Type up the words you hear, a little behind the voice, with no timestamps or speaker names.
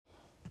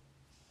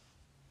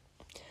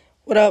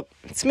What up?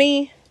 It's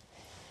me.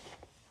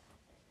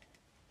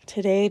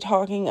 Today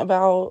talking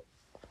about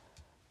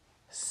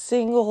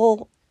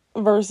single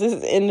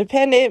versus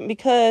independent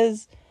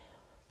because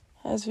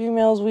as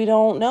females we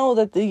don't know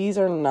that these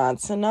are not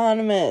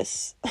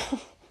synonymous.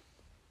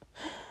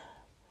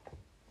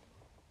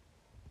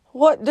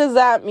 What does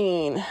that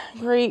mean?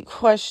 Great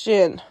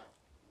question.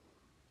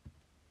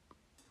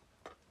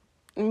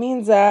 It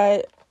means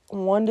that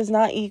one does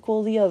not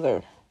equal the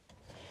other.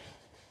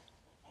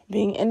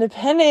 Being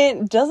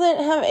independent doesn't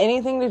have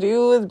anything to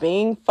do with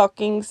being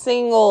fucking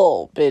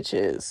single,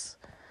 bitches.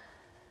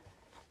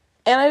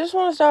 And I just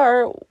want to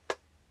start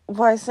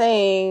by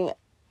saying,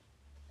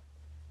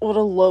 what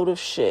a load of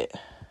shit.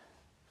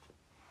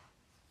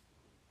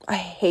 I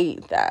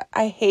hate that.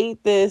 I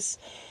hate this.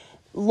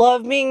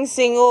 Love being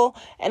single,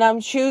 and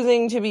I'm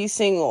choosing to be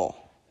single.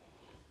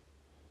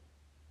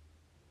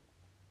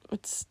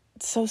 It's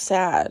so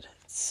sad.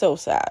 It's so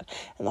sad.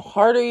 And the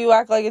harder you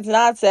act like it's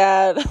not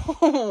sad,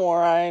 the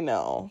more I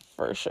know,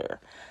 for sure.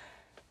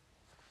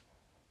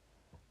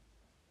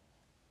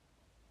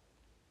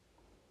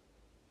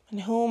 And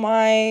who am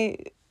I?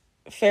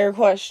 Fair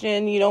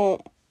question.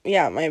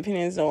 My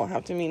opinions don't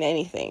have to mean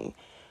anything.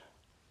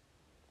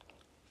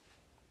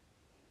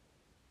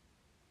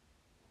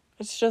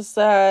 It's just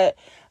that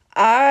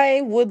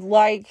I would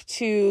like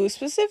to,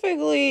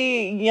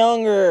 specifically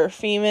younger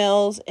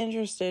females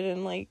interested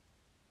in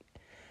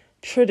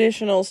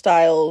traditional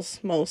styles,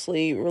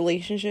 mostly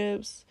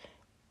relationships,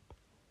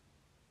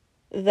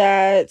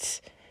 that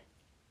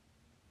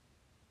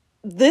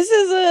this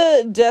is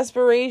a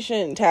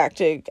desperation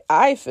tactic,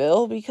 I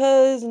feel,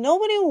 because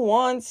nobody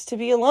wants to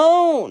be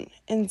alone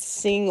and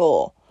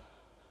single.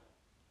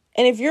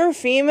 And if you're a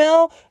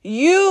female,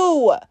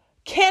 you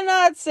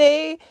cannot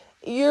say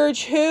you're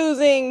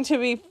choosing to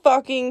be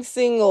fucking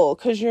single,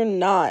 because you're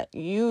not.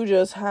 You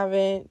just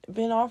haven't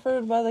been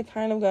offered by the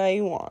kind of guy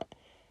you want.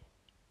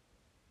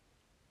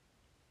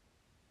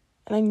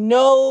 And I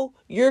know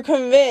you're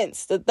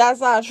convinced that that's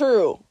not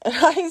true. And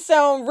I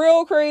sound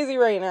real crazy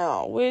right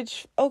now,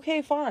 which,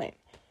 okay, fine.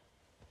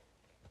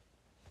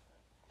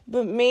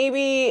 But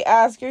maybe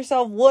ask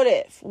yourself, what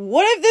if?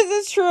 What if this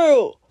is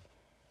true?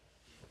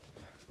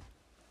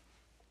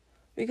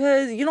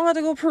 Because you don't have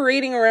to go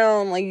parading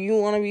around like you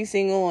want to be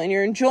single and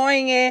you're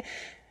enjoying it.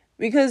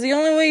 Because the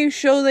only way you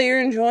show that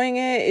you're enjoying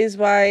it is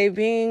by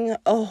being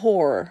a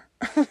whore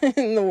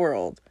in the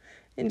world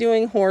and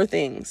doing whore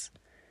things.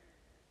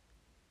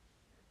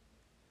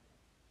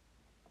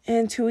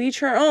 And to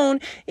each her own,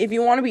 if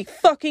you want to be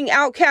fucking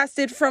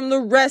outcasted from the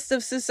rest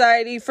of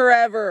society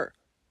forever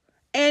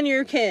and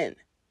your kin.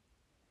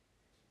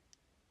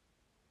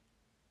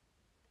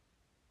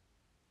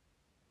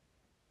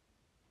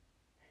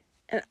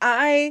 And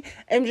I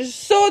am just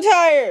so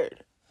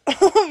tired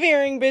of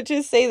hearing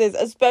bitches say this,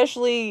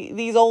 especially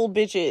these old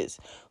bitches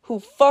who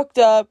fucked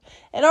up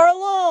and are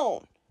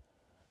alone.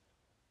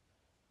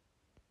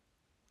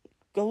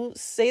 Go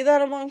say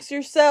that amongst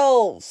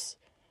yourselves,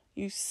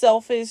 you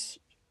selfish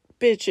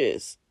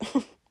bitches.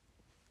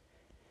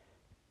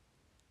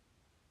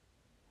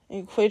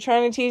 And quit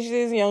trying to teach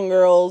these young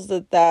girls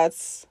that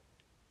that's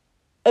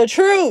a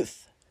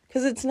truth.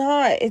 Because it's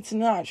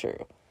not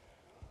true.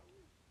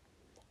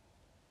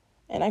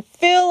 And I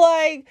feel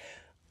like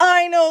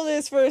I know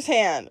this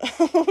firsthand,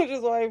 which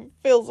is why I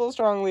feel so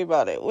strongly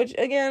about it. Which,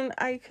 again,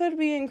 I could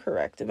be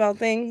incorrect about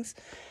things.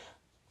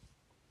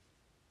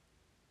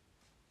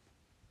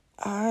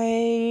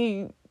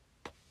 I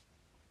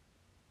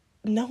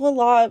know a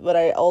lot, but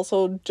I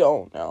also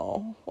don't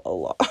know a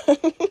lot.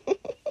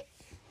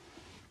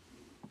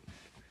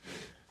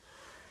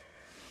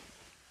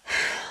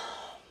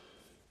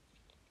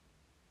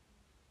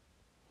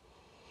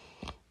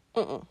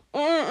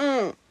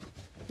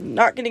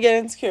 Not gonna get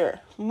insecure.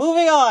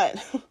 Moving on.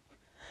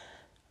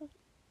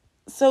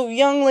 So,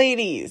 young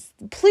ladies,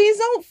 please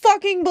don't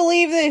fucking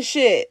believe this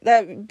shit.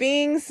 That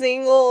being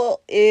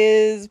single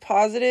is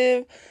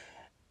positive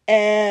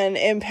and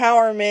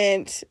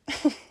empowerment.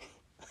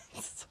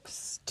 So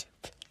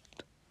stupid.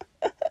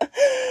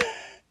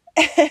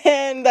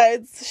 And that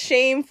it's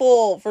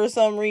shameful for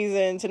some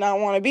reason to not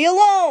want to be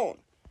alone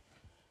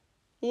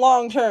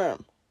long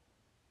term.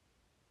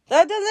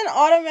 That doesn't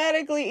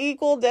automatically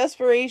equal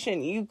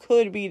desperation. You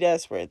could be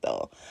desperate,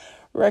 though.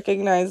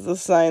 Recognize the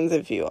signs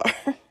if you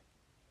are.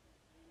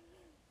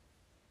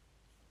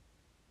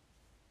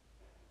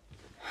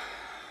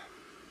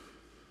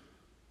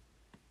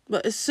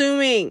 But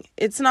assuming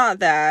it's not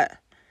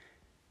that,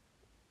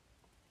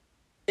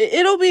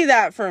 it'll be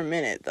that for a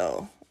minute,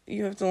 though.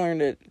 You have to learn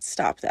to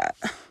stop that.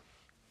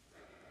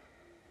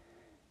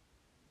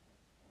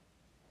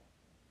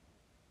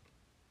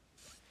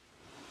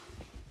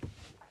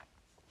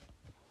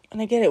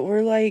 And I get it.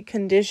 We're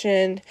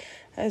conditioned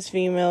as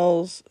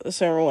females a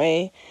certain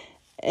way.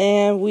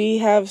 And we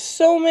have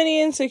so many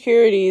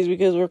insecurities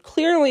because we're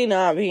clearly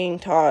not being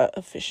taught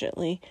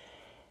efficiently.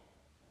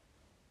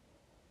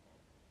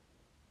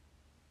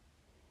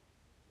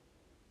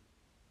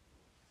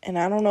 And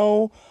I don't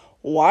know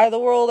why the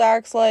world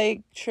acts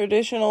like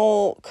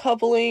traditional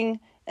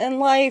coupling and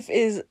life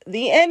is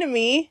the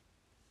enemy.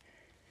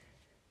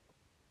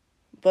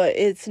 But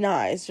it's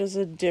not. It's just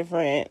a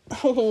different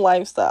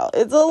lifestyle.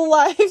 It's a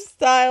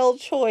lifestyle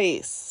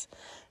choice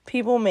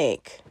people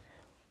make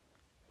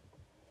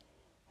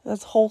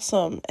that's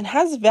wholesome and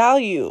has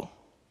value.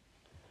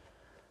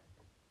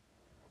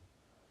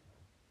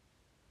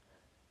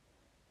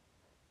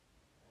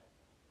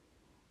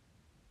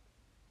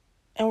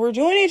 And we're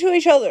doing it to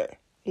each other.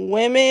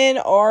 Women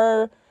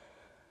are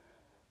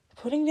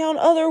putting down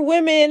other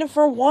women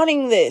for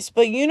wanting this.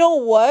 But you know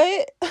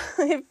what?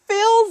 It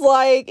feels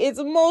like it's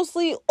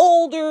mostly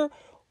older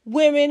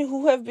women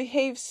who have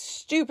behaved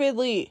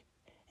stupidly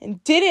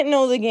and didn't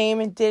know the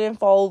game and didn't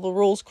follow the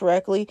rules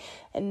correctly.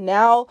 And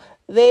now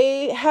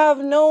they have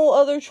no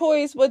other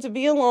choice but to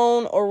be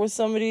alone or with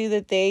somebody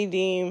that they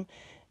deem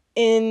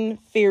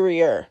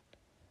inferior.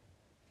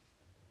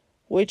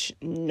 Which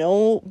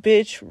no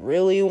bitch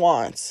really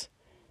wants.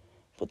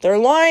 But they're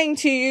lying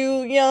to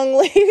you, young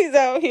ladies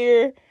out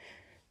here,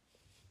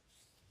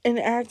 and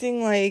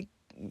acting like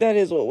that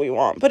is what we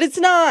want. But it's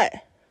not.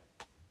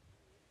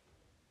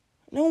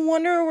 No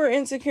wonder we're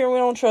insecure and we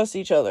don't trust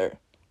each other.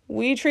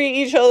 We treat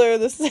each other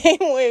the same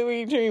way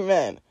we treat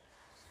men.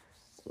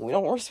 We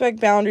don't respect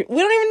boundaries. We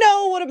don't even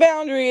know what a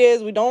boundary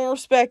is. We don't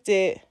respect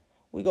it.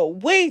 We go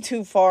way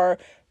too far,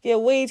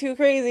 get way too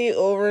crazy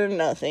over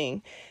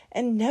nothing,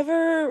 and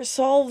never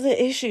solve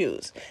the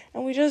issues.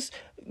 And we just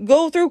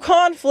go through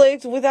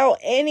conflict without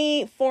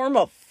any form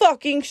of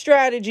fucking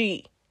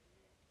strategy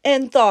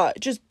and thought.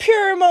 Just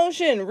pure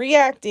emotion,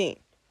 reacting.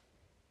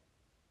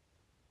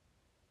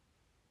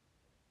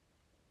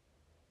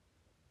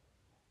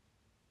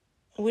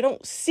 We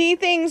don't see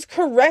things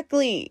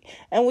correctly.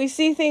 And we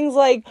see things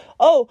like,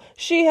 oh,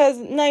 she has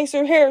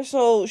nicer hair,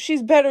 so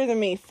she's better than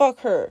me.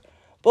 Fuck her.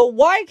 But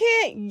why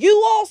can't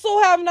you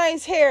also have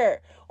nice hair?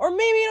 Or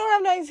maybe you don't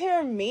have nice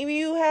hair. Maybe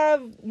you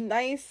have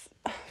nice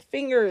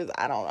fingers.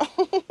 I don't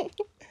know.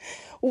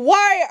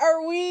 Why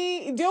are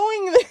we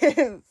doing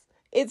this?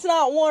 It's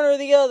not one or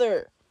the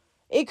other.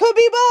 It could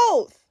be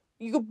both.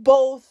 You could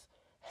both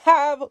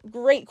have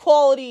great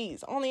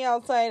qualities on the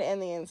outside and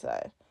the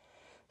inside.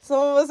 Some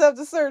of us have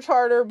to search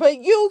harder, but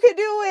you could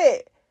do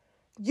it.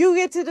 You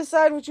get to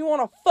decide what you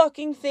want to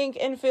fucking think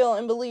and feel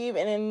and believe.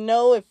 And then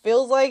know it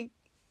feels like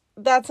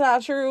that's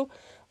not true.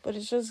 But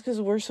it's just because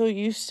we're so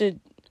used to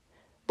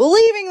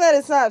believing that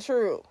it's not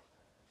true.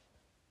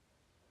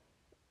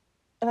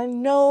 And I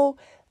know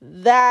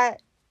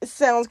that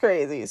sounds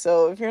crazy.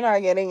 So if you're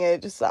not getting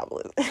it, just stop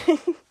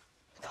listening.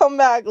 Come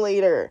back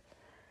later.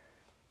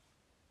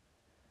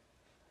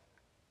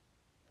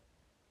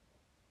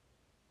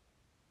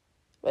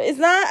 But it's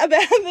not a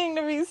bad thing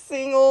to be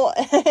single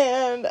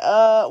and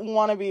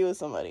want to be with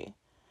somebody.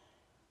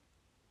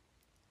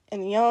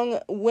 And young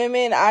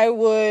women, I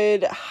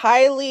would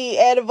highly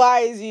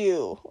advise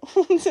you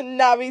to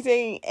not be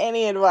taking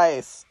any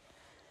advice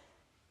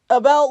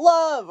about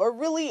love or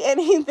really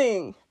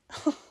anything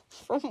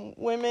from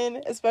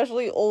women,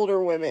 especially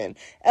older women.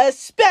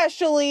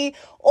 Especially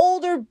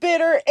older,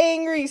 bitter,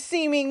 angry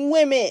seeming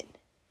women.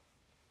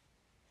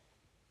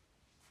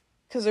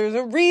 Because there's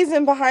a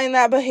reason behind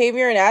that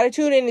behavior and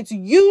attitude, and it's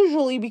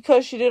usually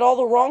because she did all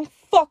the wrong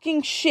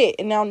fucking shit,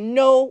 and now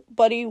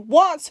nobody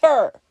wants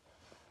her.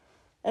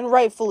 And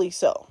rightfully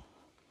so.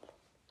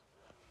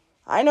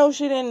 I know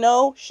she didn't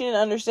know, she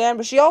didn't understand,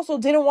 but she also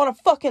didn't want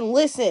to fucking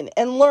listen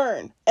and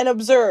learn and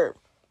observe.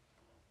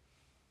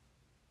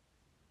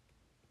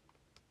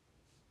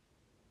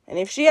 And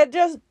if she had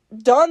just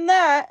done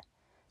that,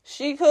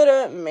 she could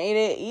have made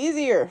it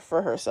easier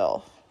for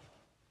herself.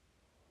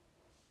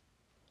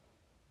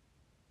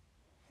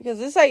 Because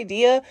this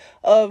idea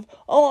of,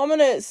 oh, I'm going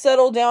to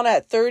settle down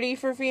at 30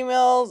 for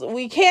females,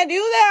 we can't do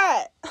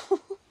that.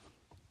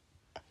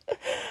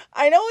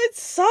 I know it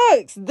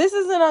sucks. This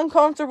is an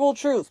uncomfortable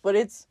truth, but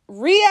it's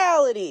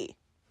reality.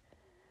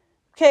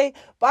 Okay,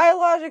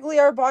 biologically,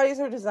 our bodies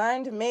are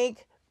designed to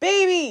make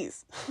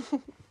babies.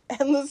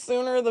 And the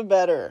sooner the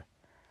better.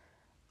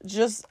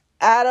 Just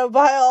at a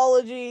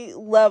biology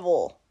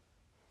level.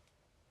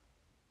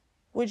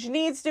 Which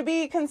needs to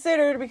be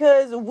considered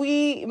because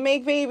we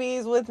make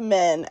babies with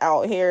men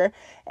out here.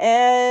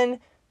 And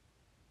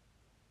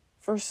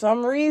for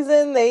some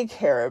reason, they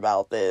care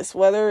about this.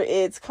 Whether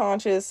it's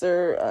conscious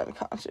or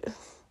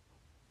unconscious.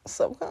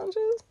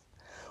 Subconscious?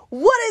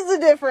 What is the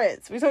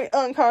difference between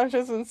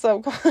unconscious and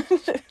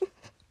subconscious?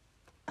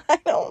 I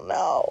don't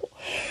know.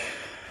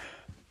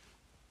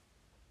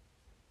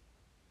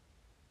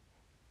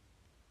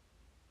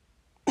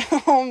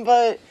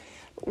 But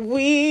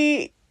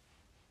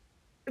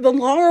the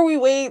longer we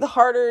wait, the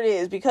harder it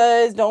is.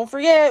 Because don't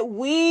forget,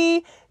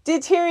 we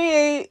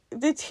deteriorate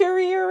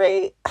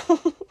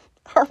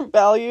our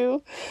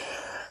value.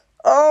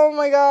 Oh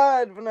my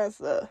God,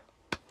 Vanessa,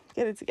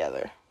 get it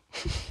together.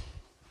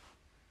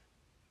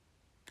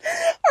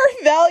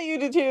 Our value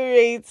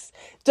deteriorates.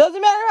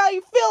 Doesn't matter how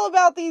you feel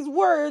about these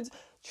words.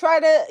 Try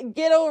to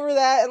get over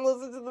that and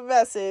listen to the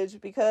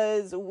message,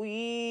 because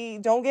we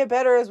don't get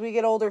better as we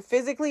get older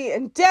physically,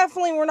 and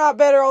definitely we're not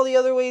better all the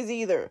other ways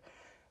either.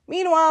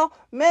 Meanwhile,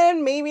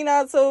 men maybe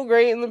not so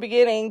great in the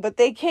beginning, but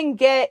they can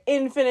get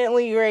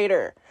infinitely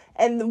greater.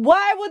 And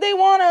why would they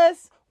want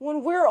us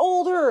when we're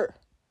older?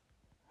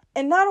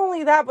 And not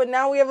only that, but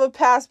now we have a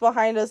past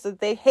behind us that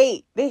they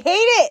hate. They hate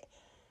it.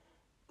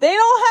 They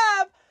don't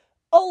have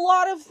a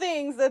lot of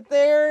things that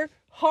they're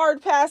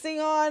hard passing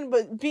on,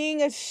 but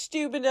being a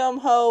stupid dumb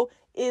hoe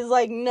is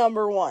like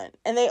number one.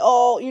 And they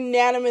all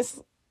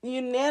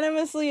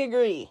unanimously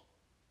agree.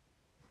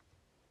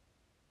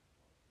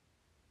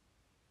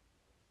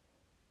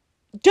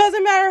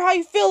 Doesn't matter how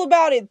you feel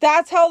about it.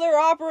 That's how they're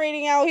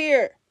operating out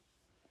here.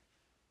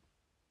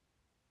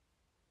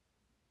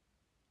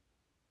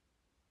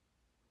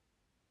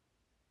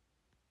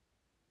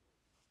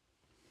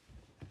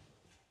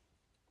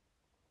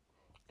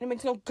 It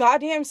makes no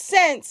goddamn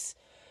sense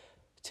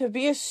to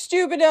be a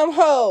stupid dumb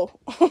hoe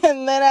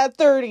and then at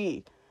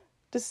 30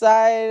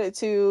 decide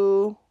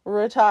to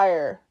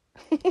retire.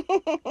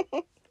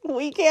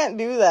 We can't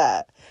do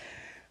that.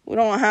 We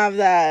don't have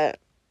that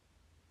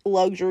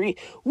luxury.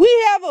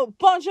 We have a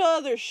bunch of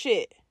other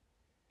shit.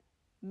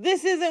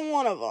 This isn't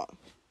one of them.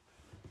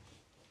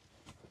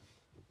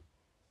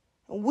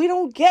 We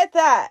don't get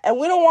that, and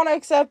we don't want to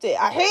accept it.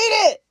 I hate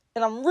it,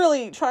 and I'm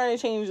really trying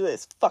to change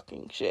this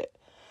fucking shit.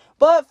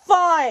 But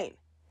fine.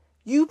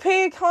 You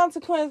pay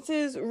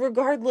consequences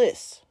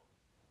regardless.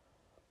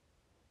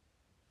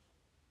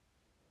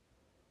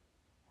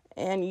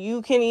 And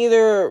you can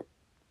either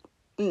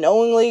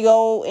knowingly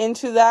go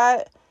into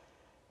that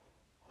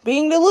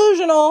being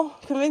delusional,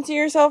 convincing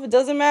yourself it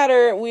doesn't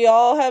matter. We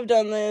all have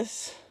done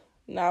this.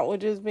 Not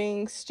with just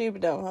being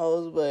stupid dumb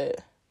hoes,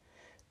 but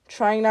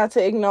trying not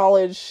to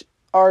acknowledge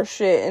our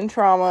shit and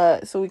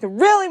trauma so we can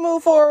really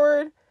move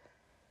forward.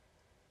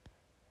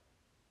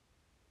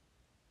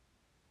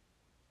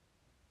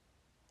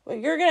 But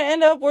you're going to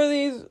end up where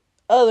these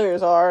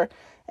others are,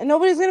 and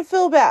nobody's going to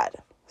feel bad.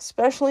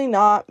 Especially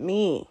not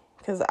me,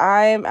 because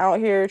I'm out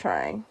here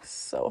trying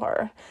so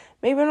hard.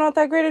 Maybe I'm not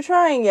that great at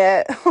trying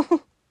yet,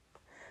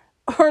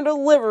 or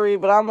delivery,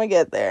 but I'm going to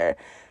get there.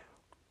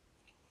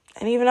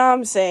 And even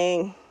I'm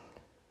saying,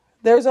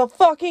 there's a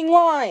fucking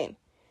line.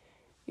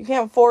 You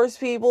can't force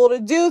people to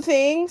do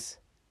things.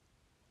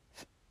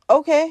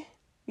 Okay.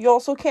 You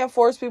also can't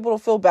force people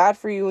to feel bad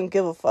for you and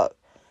give a fuck.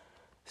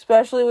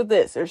 Especially with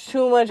this. There's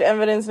too much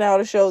evidence now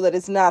to show that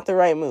it's not the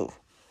right move.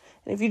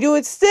 And if you do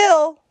it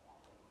still,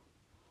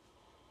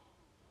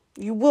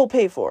 you will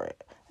pay for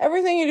it.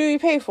 Everything you do, you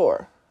pay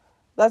for.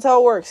 That's how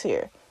it works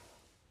here.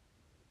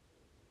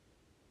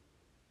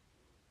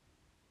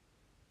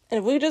 And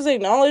if we just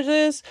acknowledge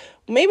this,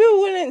 maybe we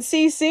wouldn't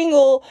see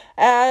single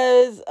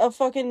as a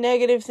fucking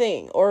negative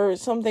thing or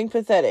something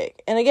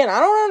pathetic. And again, I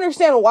don't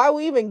understand why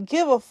we even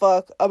give a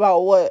fuck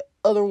about what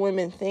other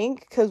women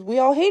think, because we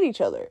all hate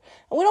each other.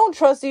 And we don't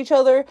trust each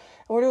other,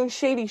 and we're doing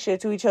shady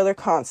shit to each other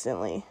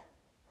constantly.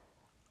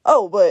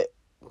 Oh, but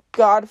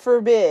God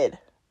forbid,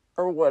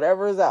 or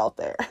whatever is out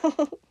there.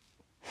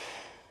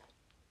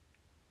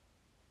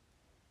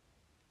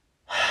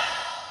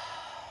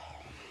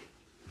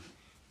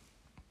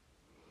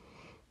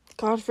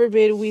 God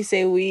forbid we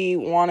say we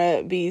want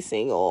to be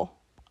single.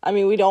 I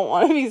mean, we don't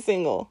want to be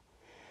single.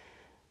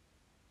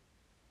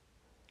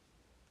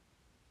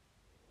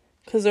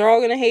 Because they're all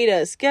going to hate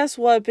us. Guess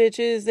what,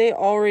 bitches? They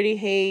already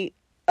hate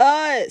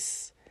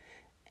us.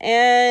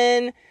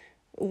 And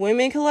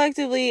women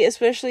collectively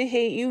especially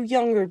hate you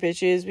younger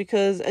bitches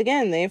because,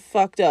 again, they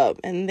fucked up.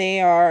 And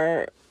they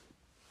are,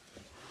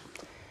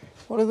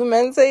 what do the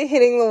men say?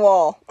 Hitting the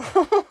wall.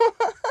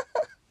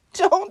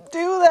 Don't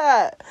do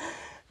that.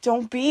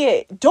 Don't be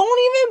it. Don't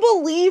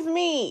even believe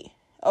me.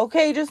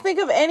 Okay, just think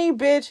of any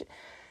bitch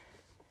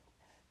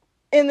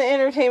in the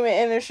entertainment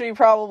industry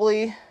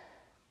probably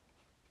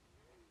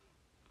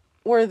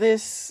where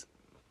this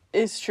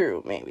is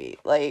true, maybe.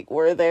 Like,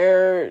 where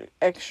they're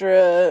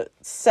extra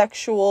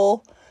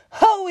sexual,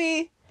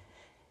 hoey,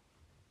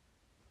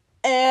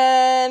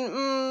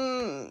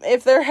 and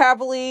if they're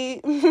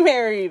happily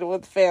married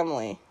with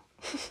family.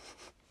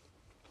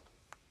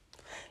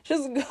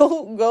 Just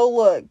go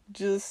look.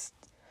 Just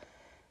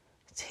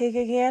take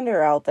a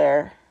gander out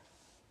there.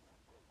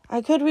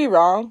 I could be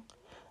wrong.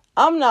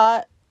 I'm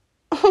not.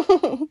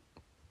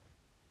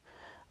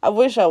 I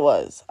wish I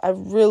was. I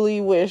really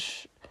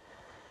wish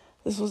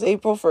this was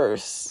April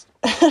 1st.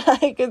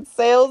 I could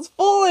say I was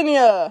fooling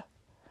ya.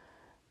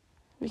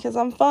 Because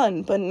I'm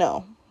fun, but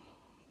no.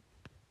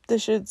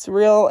 This shit's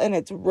real, and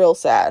it's real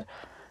sad.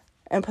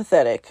 And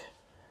pathetic.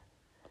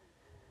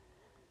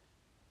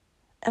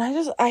 And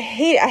I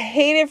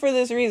hate it for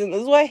this reason.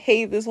 This is why I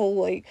hate this whole,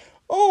 like,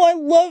 oh, I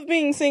love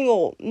being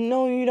single.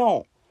 No, you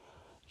don't.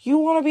 You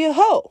want to be a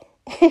hoe.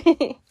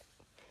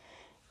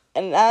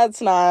 And that's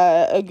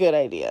not a good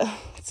idea.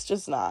 It's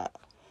just not.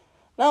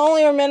 Not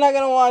only are men not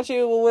going to want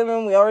you, but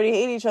women, we already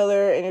hate each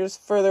other, and you're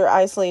just further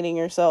isolating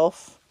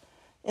yourself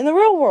in the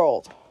real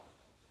world.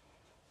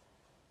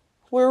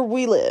 Where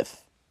we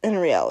live, in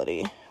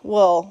reality.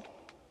 Well,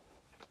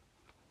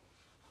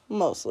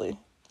 mostly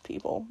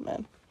people,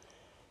 men,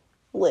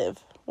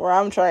 live. Where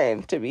I'm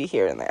trying to be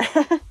here and there.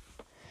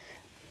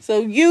 So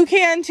you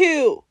can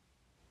too.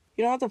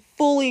 You don't have to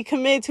fully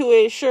commit to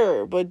it,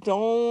 sure, but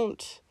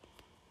don't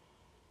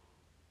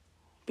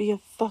be a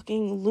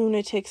fucking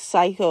lunatic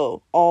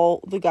psycho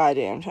all the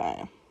goddamn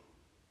time.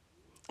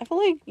 I feel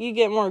like you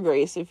get more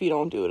grace if you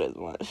don't do it as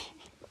much.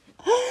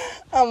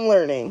 I'm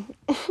learning.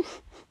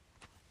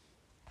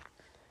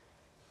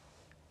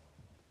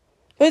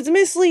 But it's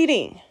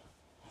misleading.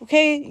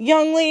 Okay,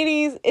 young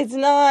ladies, it's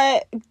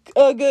not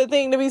a good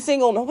thing to be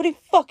single. Nobody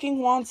fucking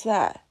wants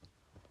that.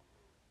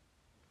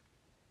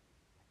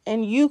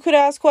 And you could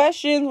ask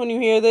questions when you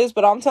hear this,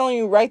 but I'm telling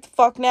you right the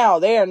fuck now,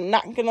 they are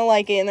not gonna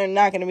like it and they're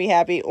not gonna be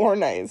happy or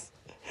nice.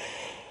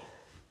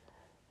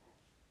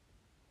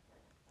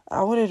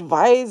 I would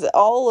advise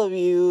all of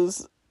you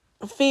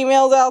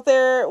females out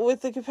there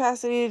with the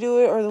capacity to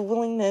do it or the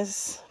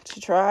willingness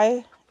to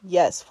try.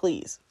 Yes,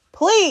 please.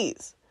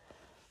 Please!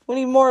 We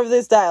need more of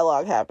this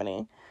dialogue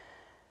happening.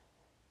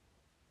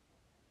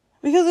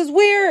 Because it's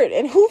weird.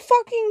 And who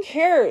fucking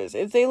cares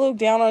if they look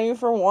down on you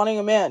for wanting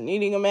a man,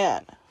 needing a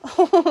man?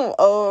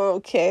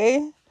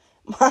 Okay.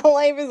 My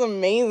life is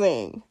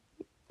amazing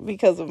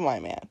because of my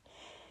man.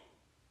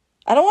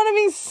 I don't want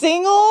to be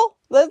single.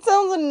 That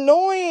sounds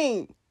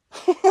annoying.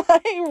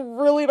 I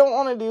really don't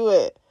want to do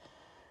it.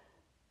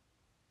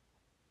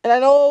 And I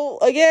know,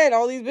 again,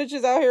 all these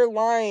bitches out here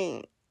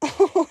lying.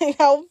 Like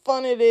how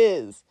fun it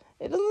is.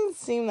 It doesn't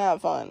seem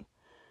that fun.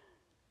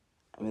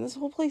 I mean, this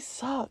whole place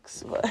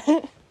sucks, but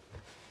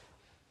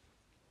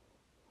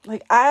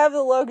like, I have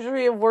the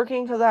luxury of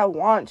working because I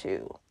want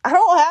to. I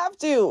don't have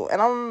to, and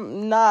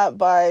I'm not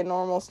by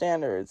normal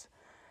standards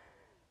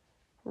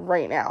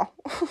right now.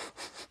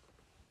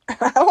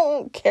 I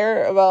don't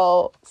care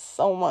about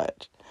so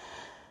much.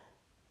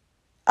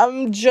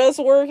 I'm just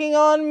working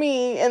on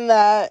me in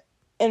that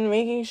and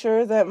making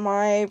sure that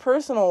my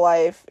personal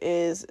life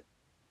is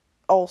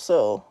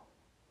also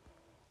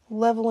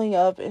leveling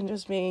up and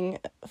just being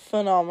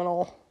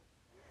phenomenal.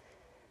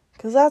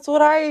 Because that's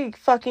what I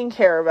fucking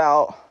care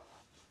about.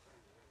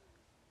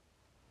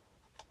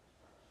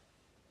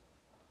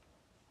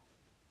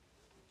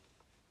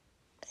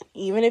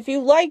 Even if you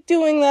like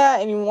doing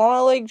that and you want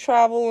to like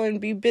travel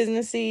and be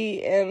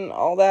businessy and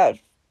all that,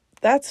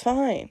 that's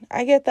fine.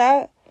 I get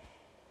that.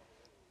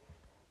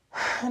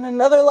 In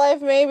another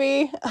life,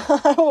 maybe,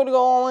 I would go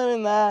all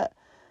in that.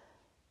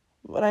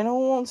 But I know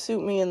it won't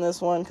suit me in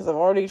this one because I've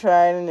already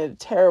tried and did a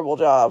terrible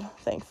job,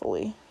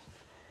 thankfully.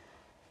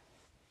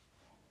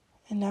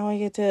 And now I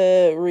get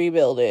to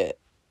rebuild it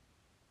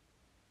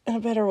in a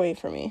better way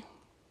for me.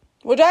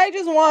 Which I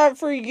just want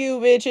for you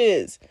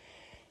bitches.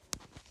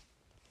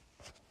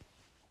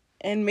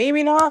 And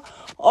maybe not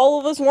all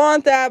of us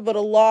want that, but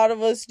a lot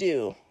of us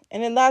do.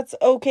 And then that's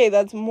okay.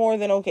 That's more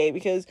than okay.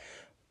 Because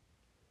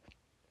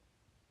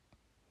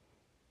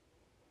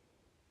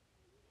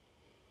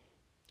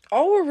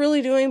all we're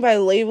really doing by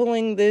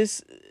labeling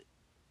this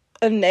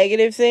a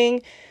negative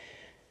thing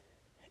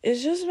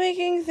is just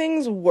making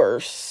things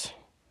worse.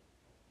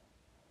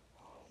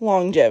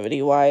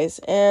 Longevity wise.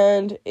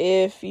 And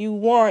if you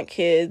want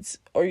kids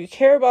or you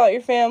care about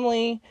your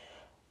family,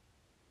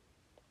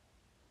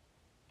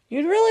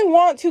 you'd really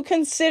want to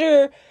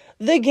consider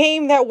the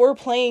game that we're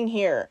playing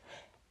here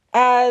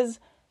as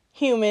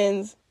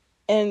humans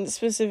and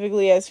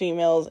specifically as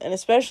females, and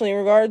especially in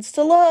regards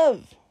to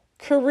love.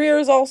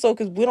 Careers also,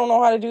 because we don't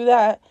know how to do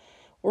that.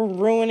 We're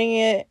ruining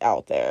it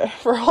out there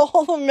for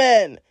all the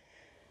men.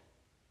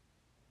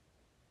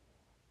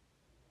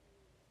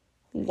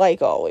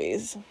 Like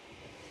always.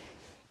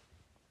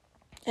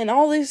 And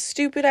all this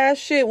stupid ass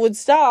shit would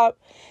stop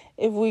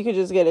if we could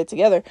just get it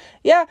together.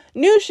 Yeah,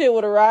 new shit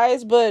would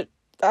arise, but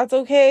that's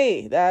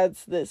okay.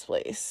 That's this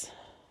place.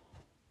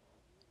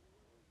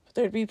 But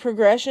there'd be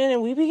progression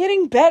and we'd be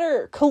getting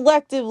better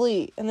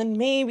collectively. And then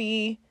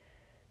maybe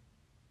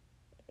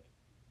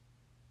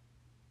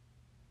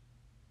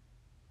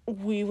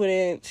we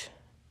wouldn't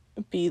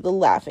be the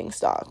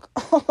laughingstock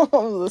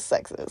of the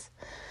sexes.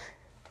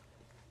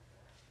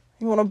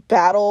 You want to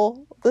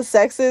battle the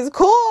sexes?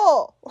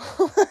 Cool!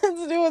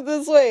 Let's do it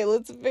this way.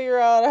 Let's figure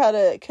out how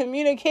to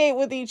communicate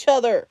with each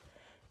other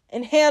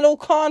and handle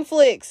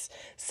conflicts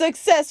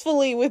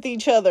successfully with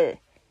each other.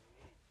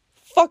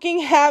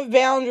 Fucking have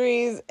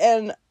boundaries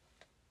and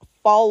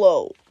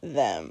follow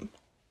them.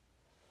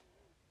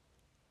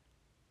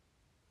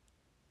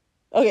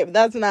 Okay, but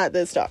that's not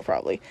this talk,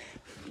 probably.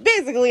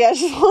 Basically, I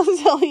just want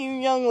to tell you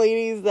young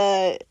ladies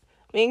that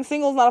being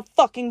single is not a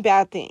fucking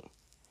bad thing.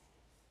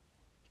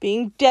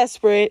 Being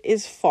desperate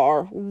is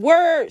far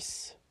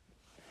worse.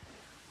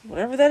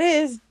 Whatever that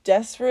is,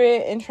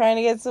 desperate and trying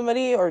to get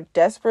somebody, or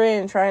desperate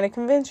and trying to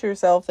convince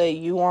yourself that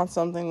you want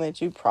something that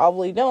you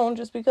probably don't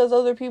just because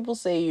other people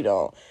say you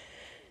don't.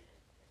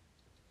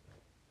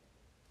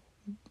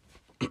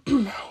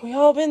 We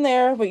all been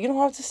there, but you don't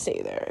have to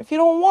stay there if you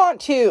don't want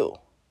to.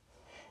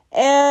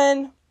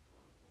 And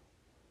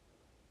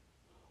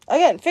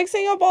again,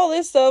 fixing up all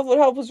this stuff would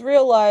help us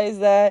realize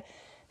that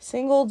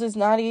single does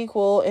not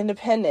equal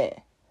independent.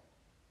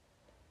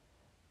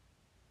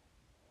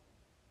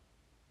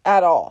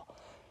 At all.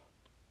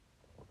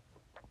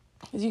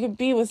 Because you can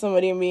be with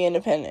somebody and be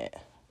independent.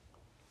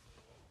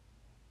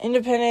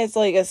 Independence is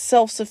like a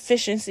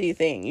self-sufficiency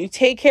thing. You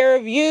take care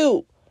of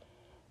you.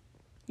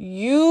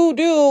 You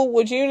do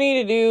what you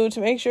need to do to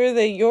make sure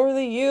that you're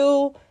the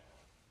you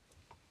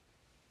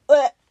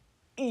that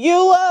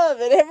you love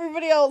and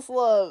everybody else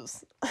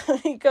loves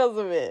because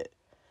of it.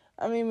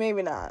 I mean,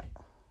 maybe not.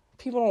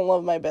 People don't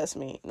love my best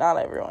me. Not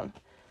everyone.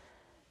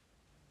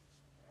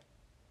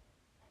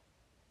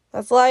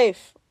 That's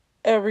life.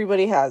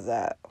 Everybody has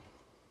that.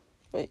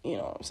 But you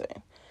know what I'm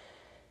saying.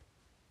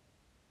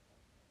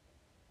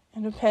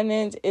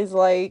 Independence is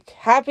like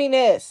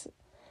happiness.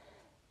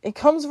 It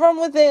comes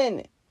from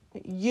within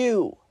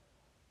you.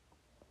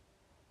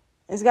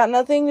 It's got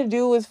nothing to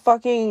do with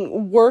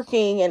fucking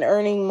working and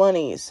earning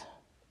monies.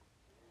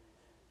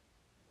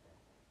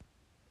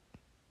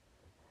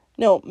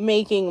 No,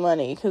 making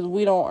money, because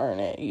we don't earn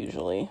it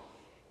usually.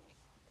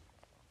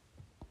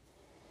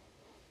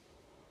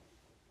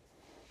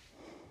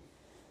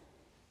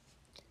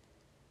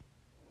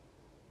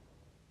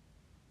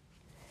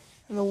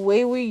 And the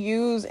way we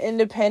use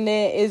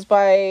independent is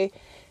by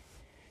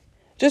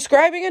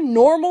describing a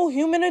normal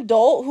human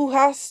adult who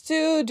has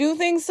to do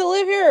things to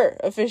live here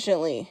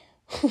efficiently.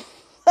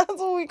 That's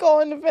what we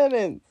call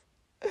independence.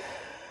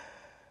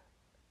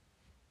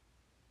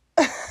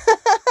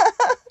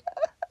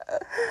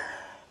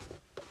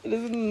 Do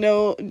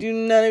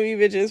none of you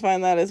bitches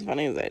find that as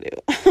funny as I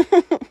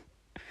do?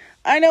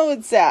 I know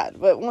it's sad,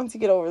 but once you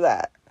get over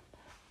that.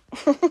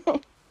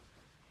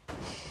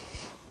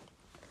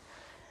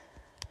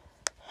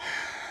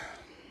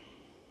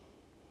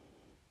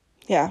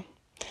 Yeah,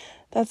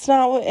 that's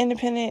not what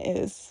independent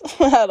is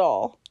at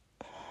all.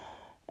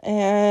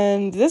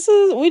 And we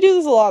do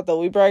this a lot though.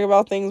 We brag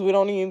about things we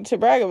don't need to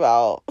brag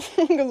about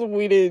because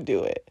we didn't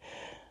do it.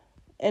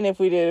 And if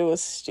we did, it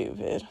was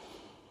stupid.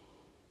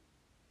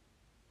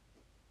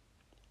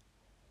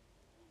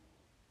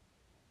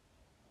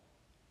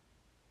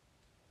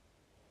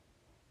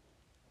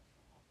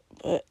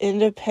 But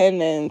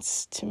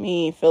independence to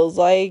me feels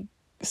like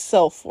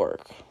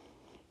self-work.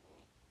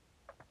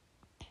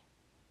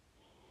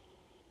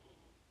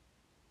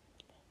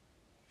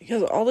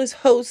 Because all this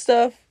hoe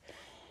stuff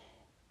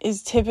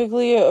is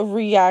typically a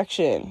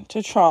reaction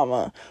to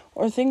trauma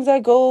or things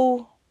that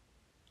go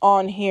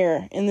on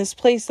here in this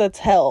place that's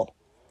hell.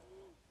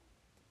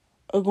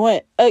 A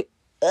Gwen,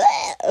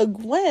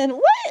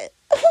 what?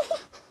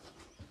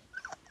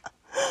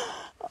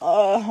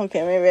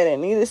 Okay, maybe I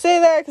didn't need to say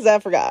that because I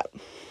forgot.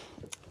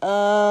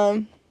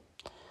 But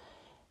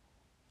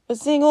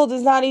single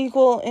does not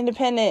equal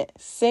independent.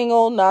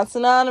 Single, not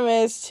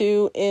synonymous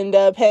to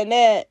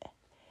independent.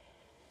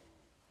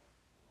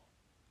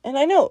 And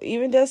I know,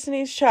 even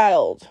Destiny's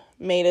Child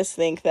made us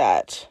think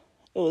that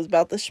it was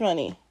about the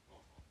shmoney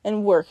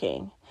and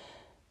working.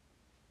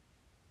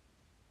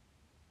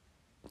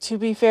 To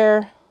be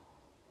fair,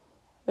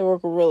 they work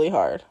really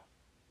hard.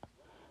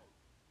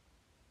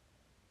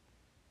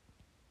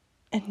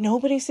 And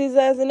nobody sees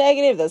that as a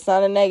negative. That's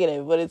not a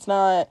negative, but it's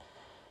not...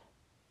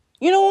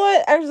 You know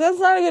what? Actually, that's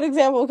not a good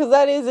example because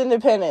that is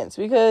independence.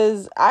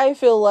 Because I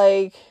feel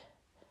like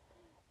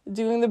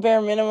doing the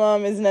bare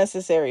minimum is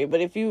necessary.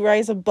 But if you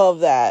rise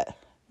above that,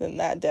 then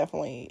that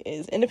definitely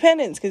is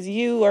independence. Because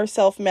you are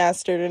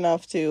self-mastered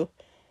enough to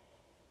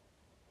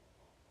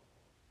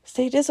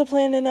stay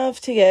disciplined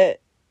enough to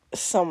get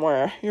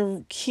somewhere.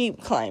 You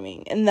keep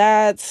climbing. And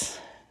that's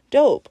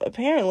dope.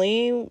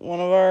 Apparently,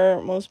 one of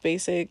our most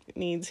basic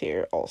needs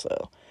here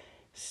also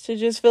is to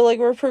just feel like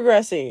we're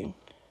progressing.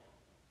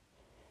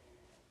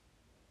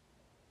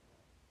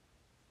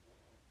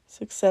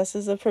 Success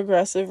is a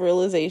progressive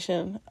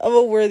realization of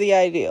a worthy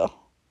ideal.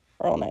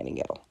 Earl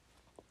Nightingale.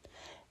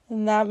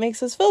 And that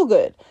makes us feel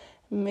good.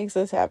 It makes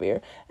us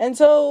happier. And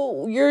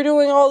so you're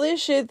doing all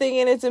this shit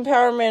thinking it's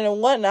empowerment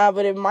and whatnot,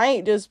 but it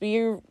might just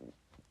be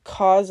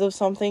cause of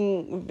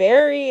something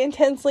very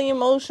intensely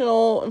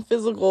emotional and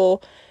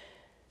physical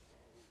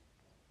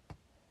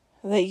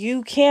that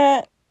you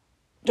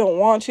don't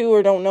want to,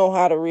 or don't know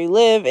how to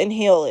relive and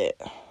heal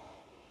it.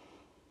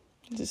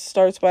 It just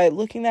starts by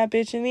looking that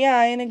bitch in the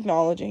eye and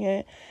acknowledging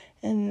it.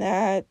 And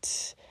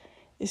that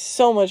is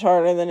so much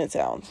harder than it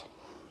sounds.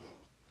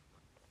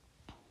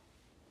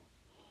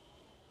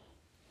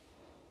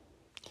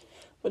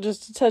 But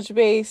just to touch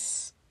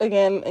base,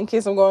 again, in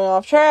case I'm going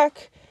off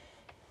track,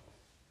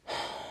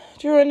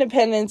 true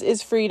independence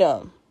is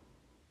freedom.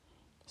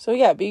 So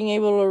yeah, being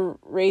able to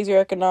raise your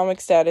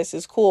economic status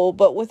is cool,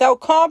 but without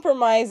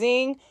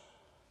compromising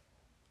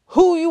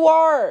who you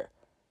are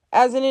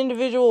as an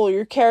individual,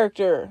 your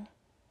character,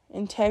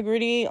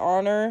 integrity,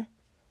 honor,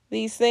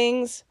 these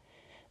things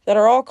that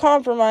are all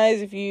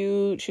compromised if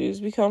you choose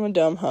to become a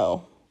dumb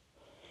hoe.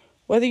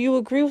 Whether you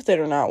agree with it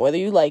or not, whether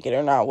you like it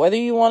or not, whether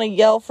you want to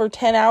yell for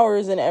 10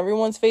 hours in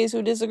everyone's face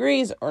who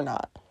disagrees or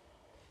not.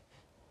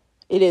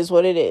 It is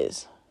what it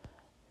is.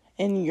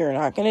 And you're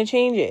not going to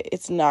change it.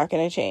 It's not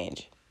going to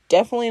change.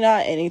 Definitely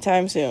not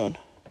anytime soon.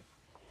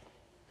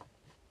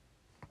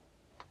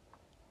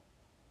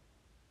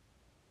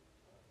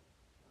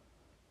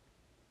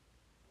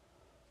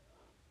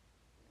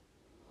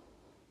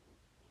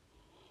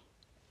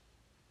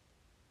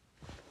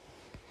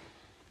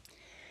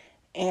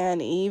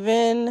 And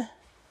even,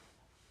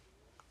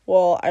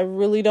 well, I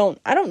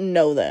don't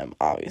know them,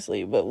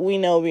 obviously, but we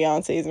know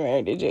Beyonce's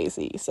married to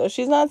Jay-Z, so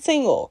she's not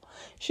single.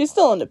 She's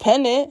still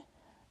independent.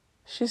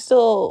 She's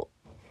still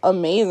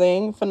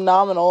amazing,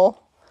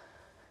 phenomenal,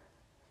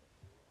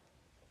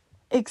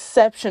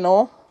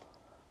 exceptional,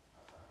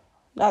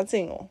 not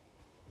single.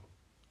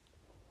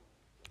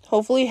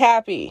 Hopefully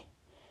happy.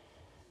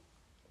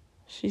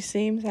 She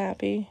seems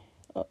happy,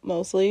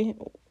 mostly,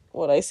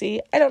 what I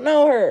see. I don't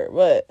know her,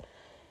 but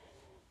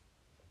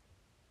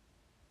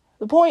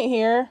the point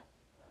here,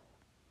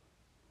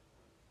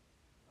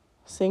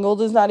 single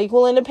does not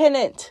equal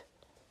independent.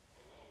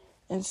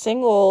 And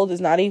single does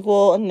not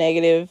equal a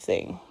negative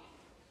thing.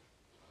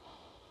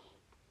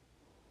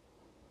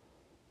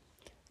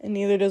 And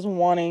neither does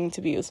wanting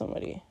to be with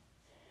somebody.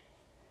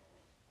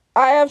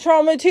 I have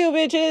trauma too,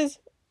 bitches.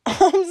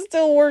 I'm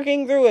still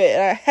working through it.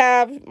 And I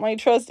have my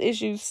trust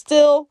issues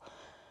still.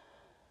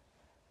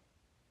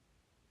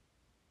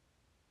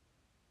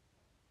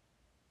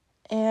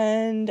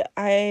 And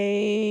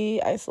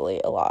I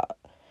isolate a lot.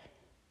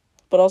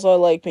 But also I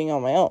like being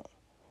on my own.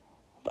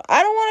 But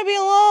I don't want to be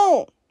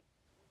alone.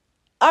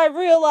 I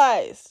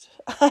realized.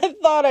 I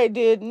thought I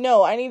did.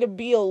 No, I need to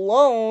be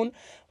alone.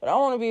 But I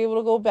want to be able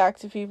to go back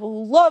to people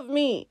who love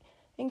me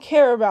and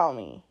care about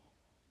me.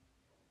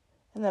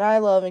 And that I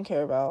love and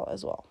care about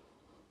as well.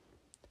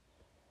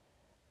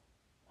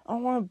 I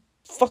don't want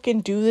to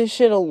fucking do this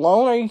shit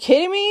alone. Are you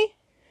kidding me?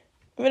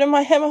 I've been in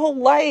my head my whole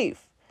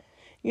life.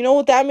 You know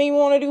what that made me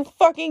want to do?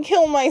 Fucking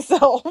kill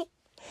myself.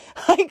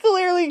 I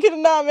clearly could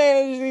not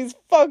manage these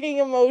fucking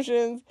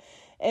emotions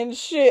and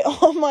shit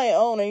on my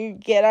own. I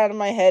need to get out of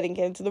my head and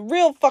get into the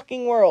real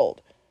fucking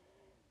world.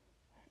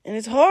 And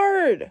it's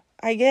hard.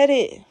 I get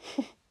it.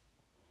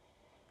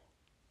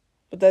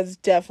 But that's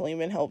definitely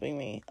been helping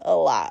me a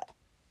lot.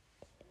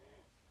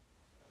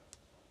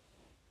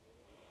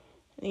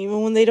 And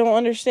even when they don't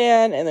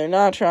understand and they're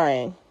not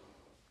trying.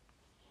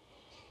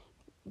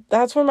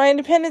 That's where my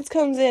independence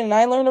comes in. And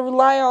I learn to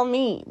rely on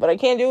me. But I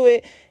can't do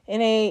it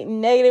in a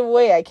negative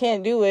way. I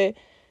can't do it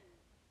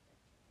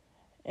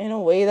in a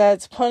way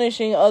that's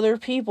punishing other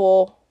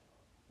people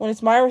when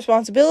it's my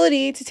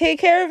responsibility to take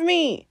care of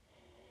me.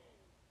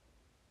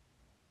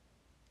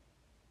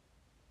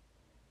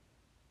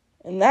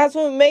 And that's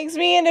what makes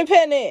me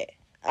independent,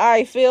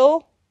 I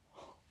feel.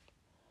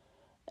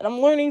 And I'm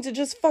learning to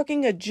just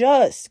fucking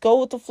adjust. Go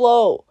with the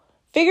flow.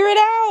 Figure it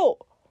out.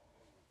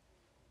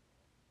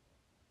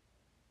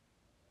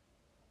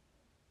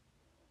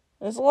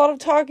 There's a lot of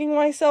talking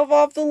myself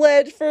off the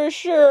ledge for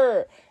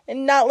sure.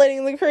 And not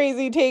letting the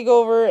crazy take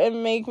over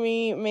and make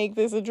me make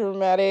this a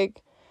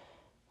dramatic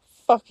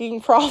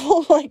fucking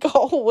problem like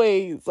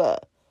always.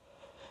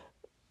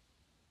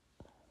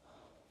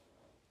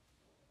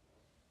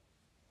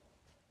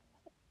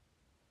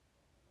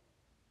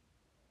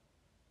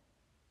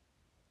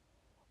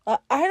 I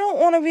don't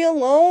want to be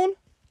alone.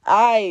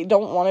 I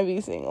don't want to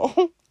be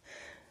single.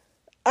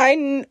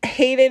 I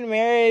hated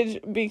marriage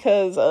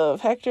because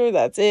of Hector,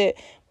 that's it.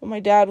 But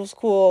my dad was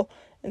cool,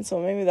 and so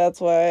maybe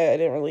that's why I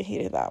didn't really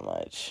hate it that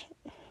much.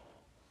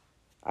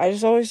 I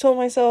just always told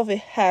myself it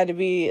had to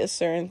be a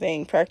certain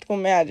thing, practical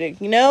magic,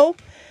 you know?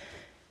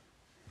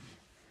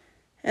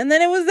 And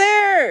then it was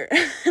there.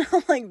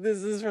 I'm like,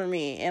 this is for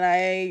me. And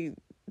I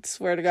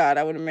swear to God,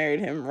 I would have married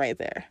him right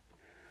there.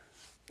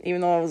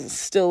 Even though I was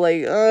still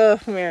like,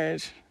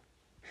 marriage.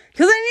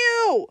 Because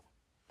I knew!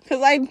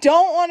 Because I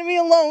don't want to be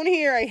alone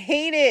here. I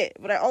hate it.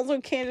 But I also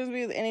can't just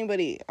be with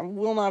anybody. I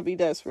will not be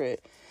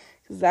desperate.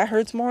 Because that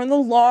hurts more in the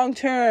long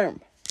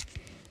term.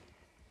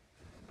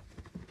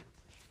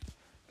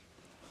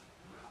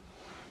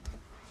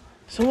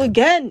 So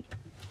again,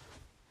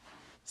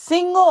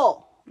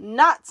 single,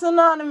 not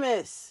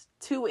synonymous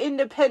to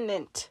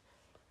independent.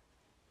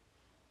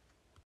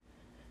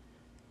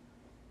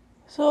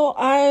 So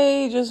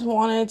I just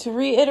wanted to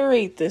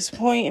reiterate this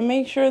point and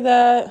make sure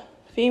that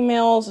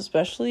females,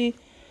 especially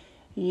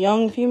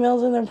young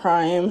females in their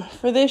prime,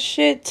 for this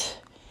shit,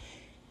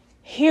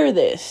 hear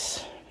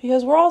this.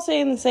 Because we're all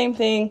saying the same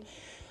thing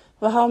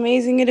about how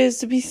amazing it is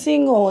to be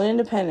single and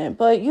independent.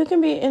 But you can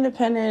be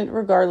independent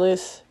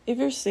regardless if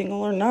you're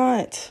single or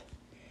not.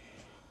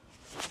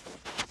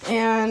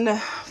 And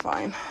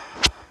fine,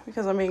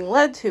 because I'm being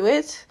led to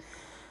it,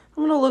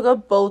 I'm going to look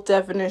up both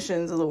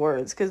definitions of the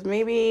words, because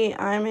maybe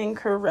I'm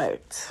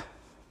incorrect.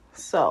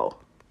 So,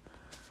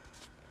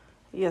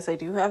 yes, I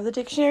do have the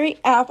dictionary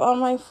app on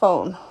my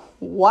phone.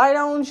 Why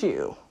don't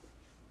you?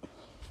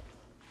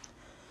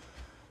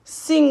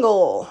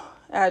 Single,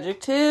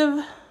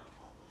 adjective,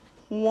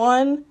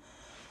 one,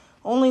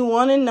 only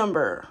one in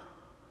number.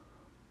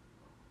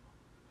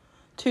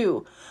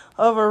 2,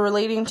 of or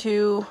relating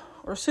to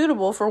or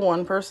suitable for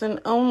one person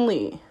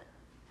only.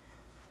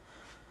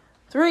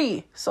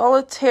 3,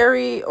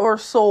 solitary or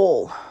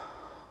sole,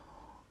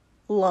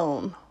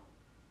 lone.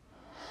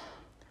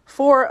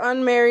 4,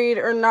 unmarried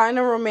or not in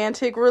a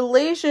romantic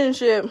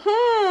relationship.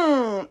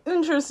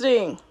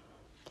 Interesting.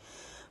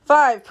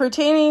 5,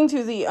 pertaining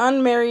to the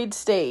unmarried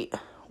state.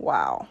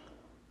 Wow.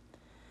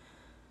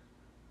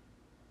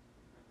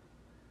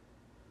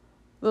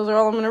 Those are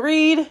all I'm going to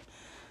read.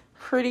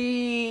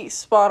 Pretty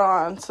spot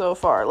on so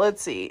far.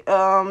 Let's see.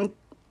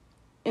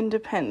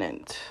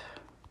 Independent.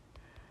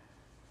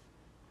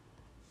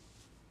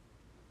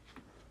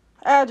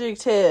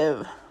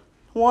 Adjective.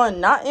 1.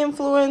 Not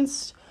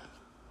influenced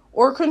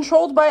or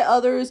controlled by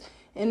others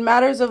in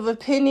matters of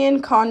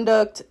opinion,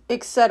 conduct,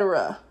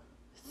 etc.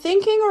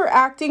 Thinking or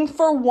acting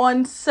for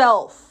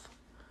oneself.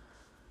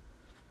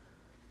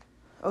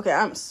 Okay,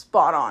 I'm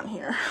spot on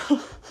here.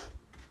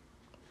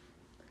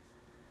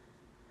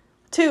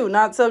 2.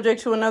 Not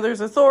subject to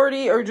another's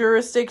authority or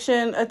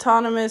jurisdiction,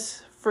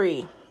 autonomous,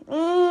 free.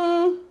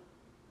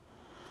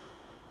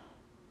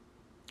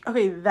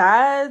 Okay,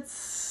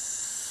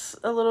 that's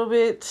a little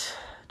bit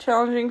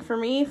challenging for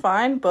me,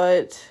 fine,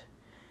 but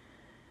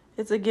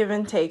it's a give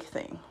and take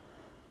thing.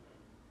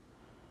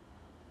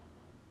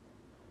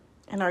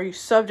 And are you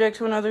subject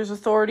to another's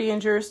authority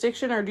and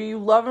jurisdiction, or do you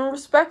love and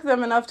respect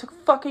them enough to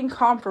fucking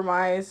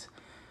compromise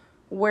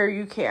where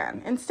you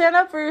can? And stand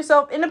up for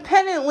yourself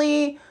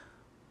independently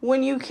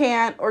when you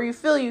can't, or you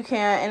feel you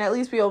can't, and at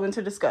least be open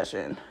to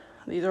discussion.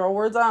 These are all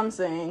words I'm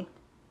saying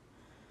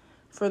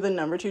for the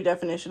number 2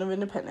 definition of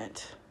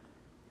independent.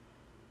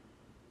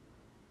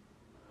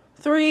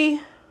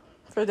 3,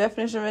 for the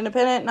definition of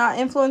independent, not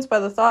influenced by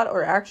the thought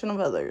or action of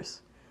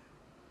others.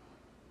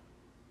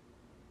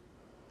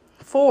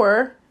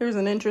 4, here's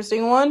an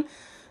interesting one,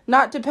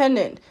 not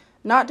dependent.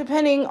 Not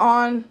depending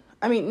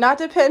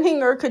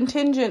or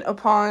contingent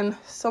upon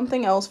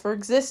something else for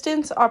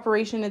existence,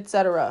 operation,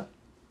 etc.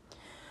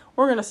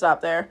 We're going to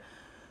stop there.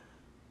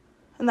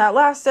 And that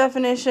last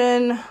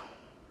definition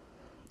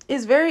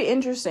is very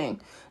interesting.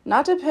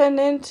 Not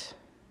dependent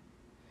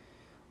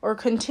or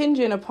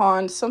contingent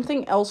upon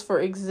something else for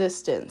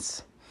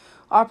existence,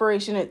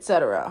 operation,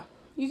 etc.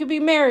 You could be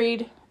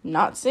married,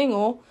 not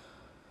single,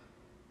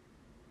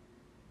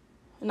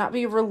 and not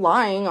be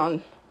relying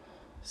on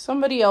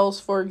somebody else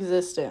for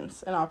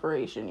existence and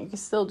operation. You can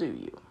still do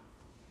you.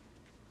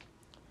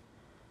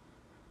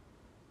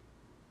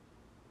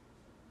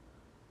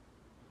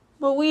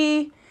 But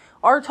we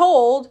are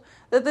told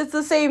that it's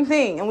the same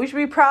thing, and we should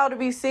be proud to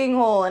be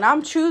single, and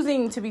I'm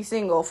choosing to be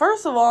single.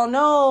 First of all,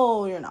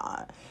 no, you're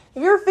not.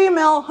 If you're a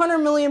female,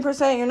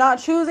 100,000,000%, you're not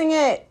choosing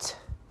it.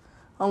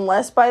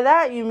 Unless by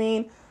that you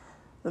mean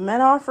the men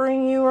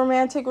offering you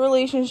romantic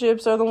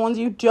relationships are the ones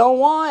you don't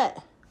want.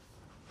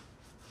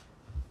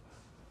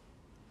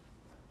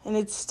 And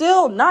it's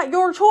still not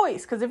your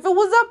choice, because if it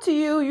was up to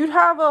you, you'd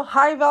have a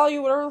high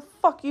value, whatever the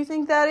fuck you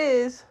think that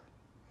is,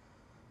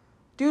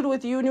 dude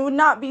with you, and you would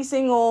not be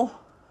single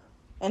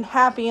and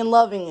happy and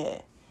loving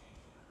it.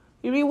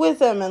 You'd be with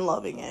them and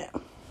loving it.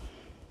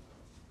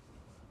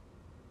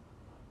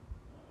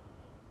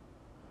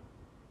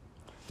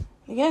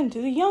 Again,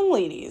 to the young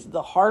ladies,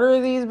 the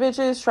harder these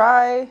bitches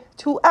try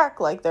to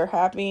act like they're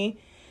happy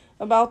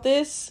about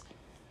this,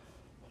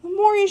 the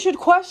more you should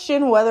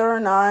question whether or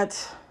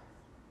not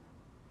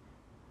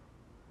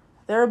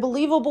they're a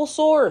believable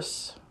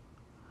source.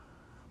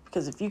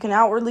 Because if you can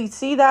outwardly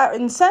see that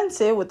and sense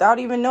it without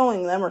even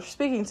knowing them or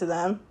speaking to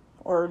them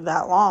or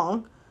that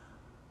long,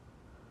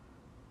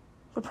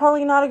 they're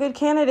probably not a good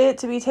candidate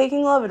to be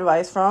taking love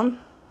advice from,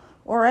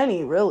 or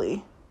any,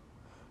 really.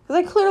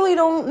 Because they clearly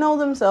don't know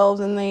themselves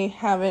and they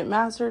haven't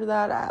mastered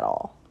that at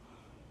all.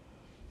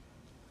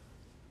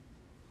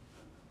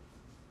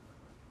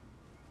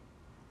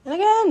 And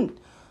again,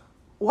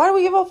 why do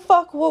we give a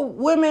fuck what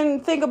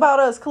women think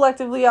about us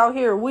collectively out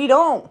here? We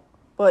don't.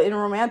 But in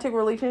romantic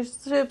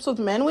relationships with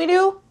men, we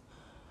do.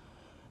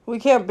 We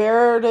can't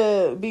bear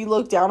to be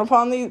looked down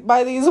upon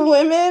by these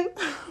women.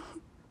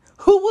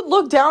 Who would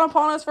look down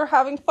upon us for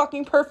having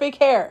fucking perfect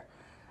hair?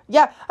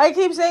 Yeah, I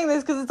keep saying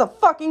this because it's a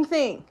fucking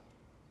thing.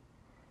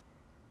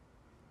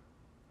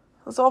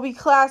 Let's all be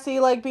classy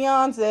like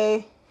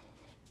Beyonce.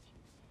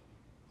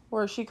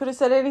 Or she could have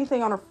said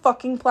anything on her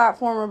fucking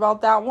platform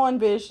about that one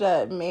bitch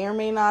that may or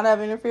may not have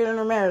interfered in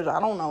her marriage. I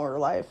don't know her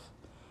life.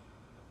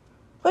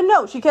 But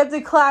no, she kept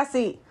it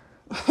classy.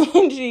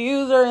 And she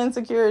used her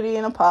insecurity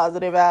in a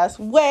positive ass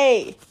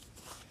way.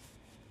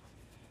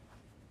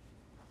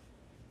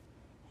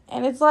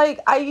 And it's like,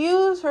 I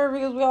use her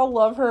because we all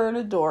love her and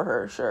adore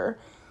her, sure.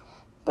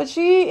 But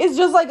she is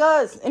just like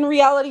us. In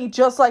reality,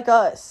 just like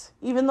us.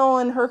 Even though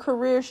in her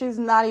career, she's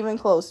not even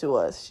close to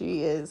us.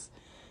 She is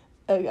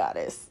a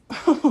goddess.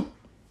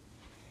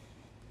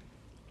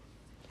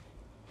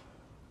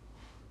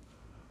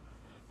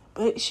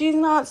 But she's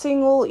not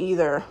single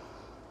either.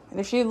 And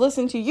if she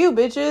listened to you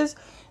bitches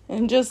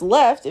and just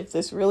left, if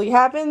this really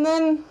happened,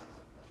 then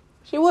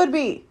she would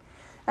be.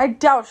 I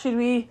doubt she'd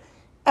be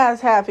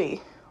as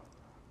happy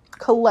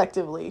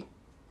collectively.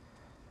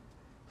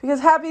 Because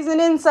happy's an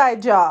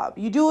inside job.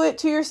 You do it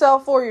to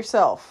yourself for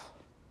yourself.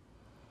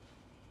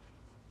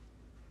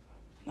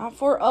 Not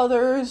for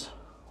others,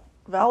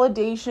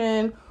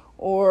 validation,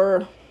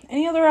 or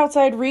any other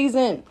outside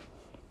reason.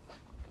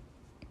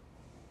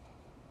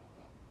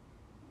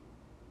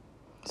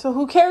 So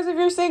who cares if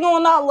you're single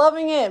and not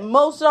loving it?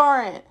 Most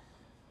aren't.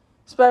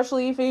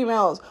 Especially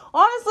females.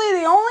 Honestly,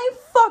 the only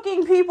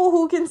fucking people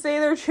who can say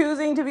they're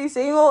choosing to be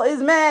single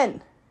is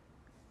men.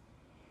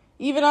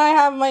 Even I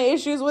have my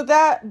issues with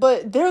that,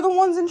 but they're the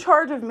ones in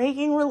charge of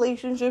making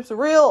relationships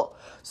real.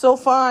 So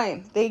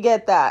fine, they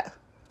get that.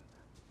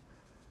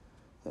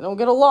 They don't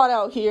get a lot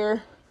out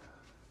here,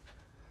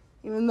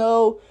 even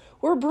though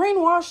we're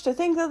brainwashed to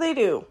think that they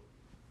do.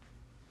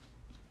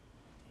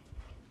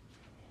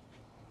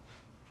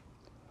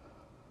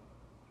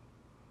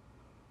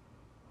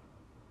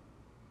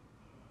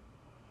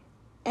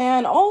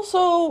 And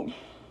also,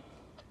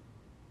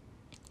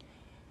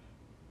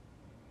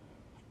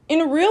 in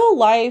a real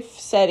life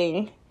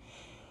setting,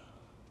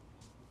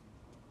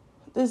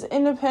 this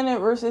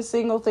independent versus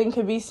single thing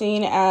could be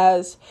seen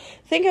as,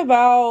 think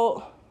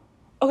about,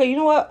 okay, you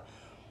know what?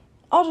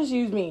 I'll just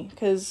use me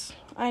because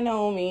I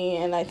know me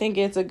and I think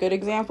it's a good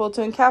example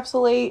to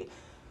encapsulate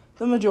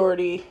the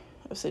majority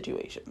of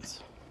situations.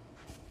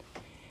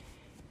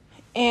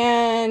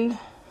 And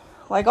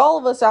like all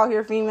of us out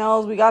here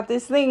females, we got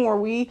this thing where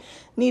we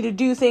need to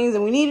do things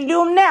and we need to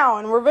do them now.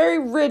 And we're very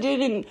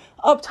rigid and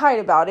uptight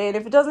about it.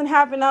 If it doesn't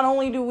happen, not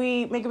only do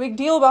we make a big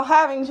deal about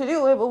having to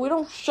do it, but we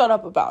don't shut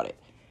up about it.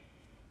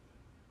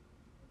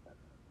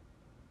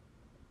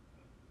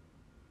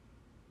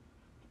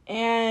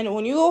 And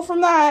when you go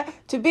from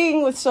that to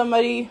being with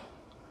somebody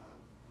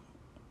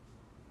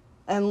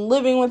and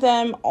living with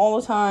them all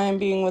the time,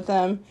 being with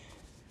them,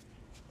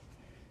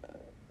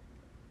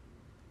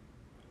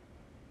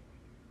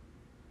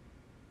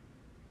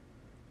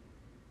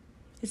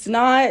 it's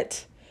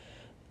not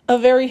a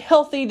very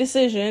healthy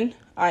decision,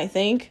 I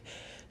think,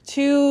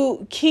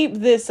 to keep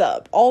this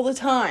up all the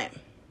time.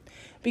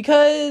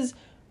 Because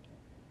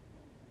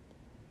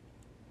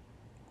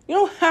you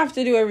don't have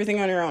to do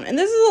everything on your own. And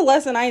this is a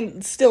lesson I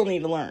still need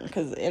to learn,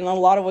 because in a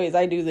lot of ways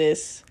I do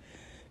this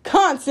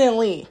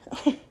constantly.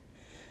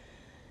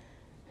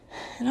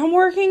 And I'm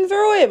working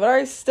through it, but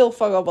I still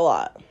fuck up a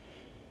lot.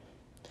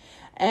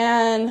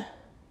 And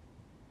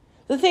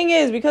the thing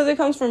is, because it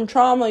comes from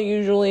trauma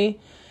usually,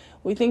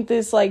 we think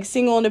this like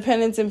single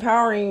independence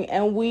empowering,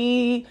 and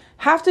we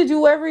have to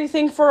do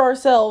everything for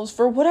ourselves.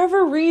 For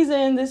whatever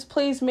reason, this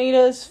place made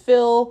us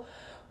feel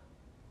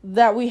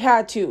that we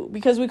had to,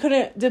 because we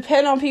couldn't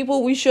depend on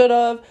people we should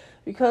have,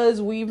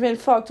 because we've been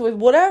fucked with,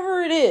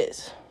 whatever it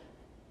is.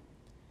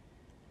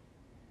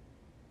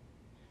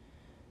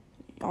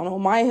 Y'all know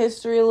my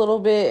history a little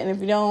bit, and if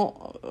you don't,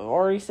 I've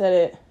already said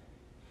it.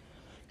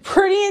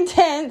 Pretty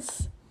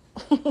intense.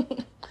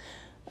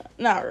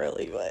 Not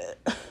really,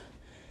 but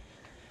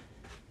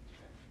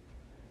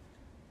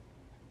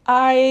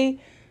I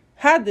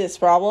had this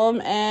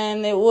problem,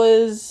 and it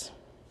was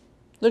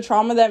the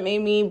trauma that made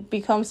me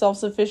become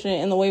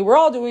self-sufficient in the way we're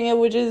all doing it,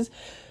 which is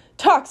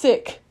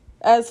toxic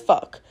as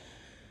fuck.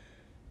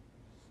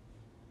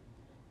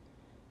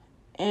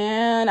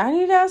 And I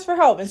need to ask for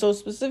help. And so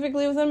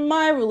specifically within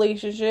my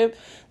relationship,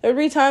 there would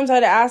be times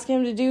I'd ask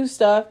him to do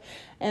stuff,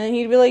 and then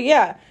he'd be like,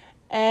 yeah,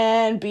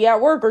 and be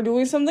at work or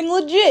doing something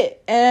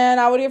legit.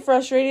 And I would get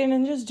frustrated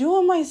and just do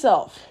it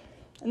myself.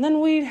 And then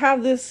we'd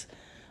have this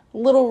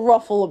little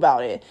ruffle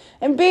about it.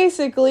 And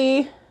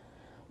basically,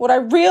 what I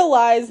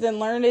realized and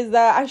learned is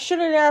that I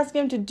shouldn't ask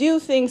him to do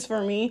things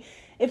for me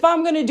if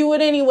I'm going to do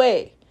it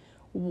anyway.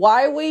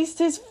 Why waste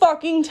his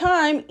fucking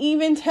time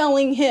even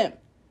telling him?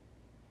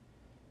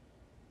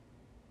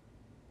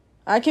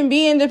 I can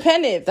be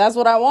independent if that's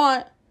what I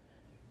want.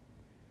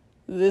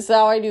 This is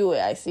how I do it.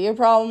 I see a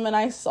problem and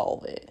I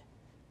solve it.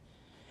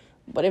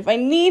 But if I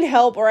need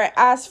help or I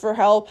ask for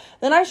help,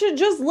 then I should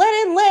just let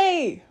it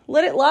lay.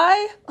 Let it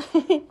lie?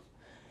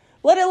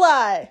 Let it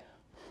lie.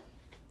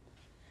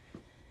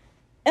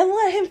 And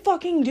let him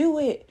fucking do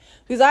it.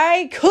 Because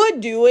I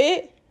could do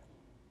it.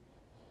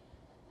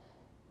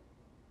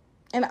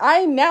 And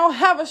I now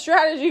have a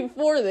strategy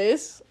for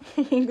this.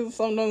 Because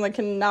sometimes I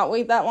cannot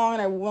wait that long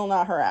and I will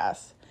not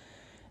harass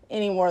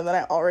any more than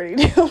I already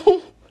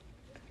do.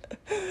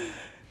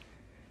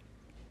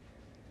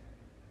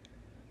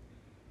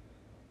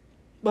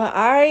 But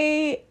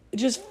I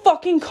just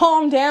fucking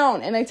calm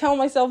down. And I tell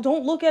myself,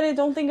 don't look at it,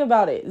 don't think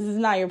about it. This is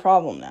not your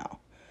problem now.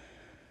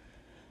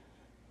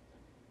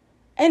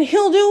 And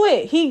he'll do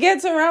it. He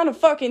gets around to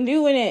fucking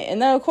doing it.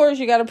 And then, of course,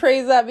 you gotta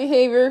praise that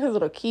behavior because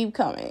it'll keep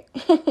coming.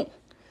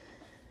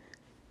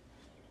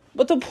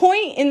 But the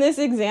point in this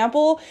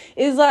example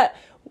is that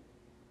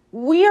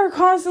we are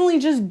constantly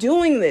just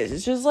doing this.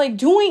 It's just like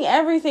doing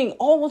everything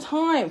all the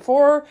time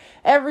for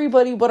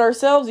everybody but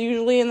ourselves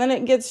usually. And then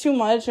it gets too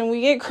much and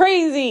we get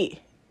crazy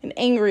and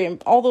angry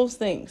and all those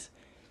things.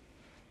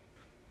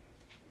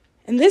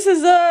 And this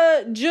is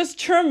just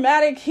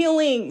traumatic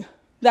healing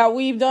that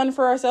we've done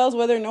for ourselves,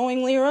 whether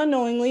knowingly or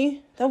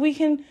unknowingly, that we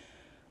can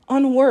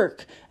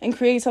unwork and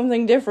create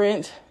something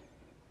different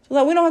so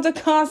that we don't have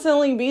to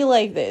constantly be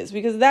like this,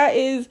 because that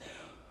is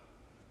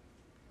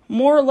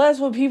more or less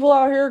what people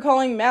out here are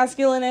calling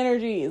masculine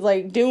energy,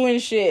 like doing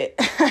shit,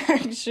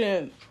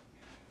 action.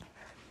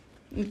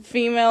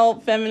 Female,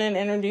 feminine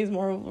energy is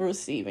more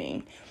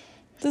receiving.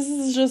 This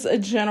is just a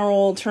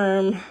general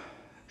term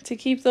to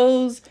keep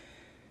those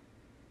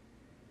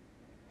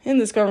in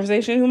this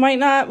conversation who might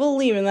not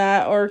believe in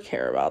that or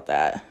care about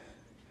that.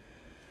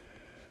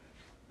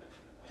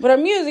 But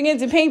I'm using it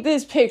to paint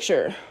this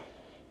picture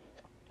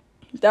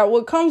that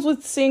what comes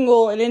with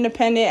single and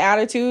independent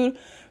attitude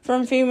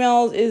from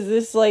females is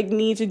this like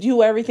need to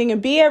do everything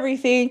and be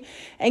everything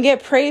and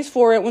get praised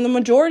for it, when the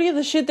majority of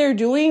the shit they're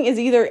doing is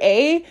either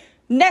A,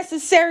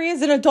 necessary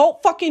as an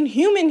adult fucking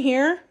human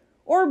here,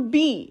 or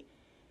B,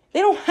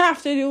 they don't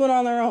have to do it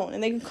on their own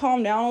and they can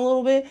calm down a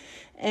little bit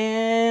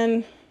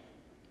and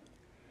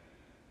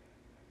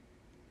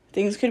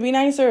things could be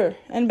nicer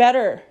and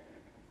better.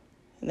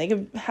 And they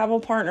could have a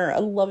partner, a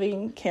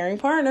loving, caring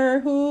partner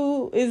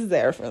who is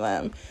there for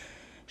them.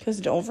 Because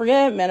don't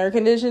forget, men are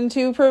conditioned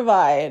to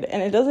provide.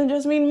 And it doesn't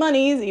just mean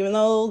monies, even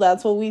though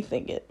that's what we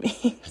think it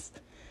means.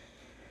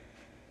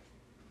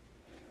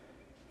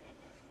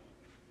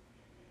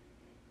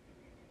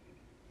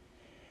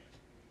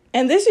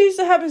 And this used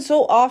to happen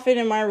so often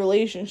in my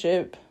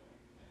relationship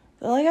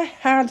that, like, I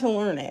had to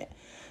learn it.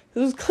 It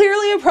was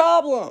clearly a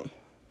problem.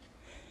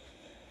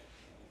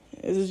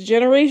 It is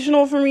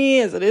generational for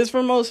me, as it is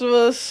for most of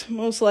us,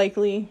 most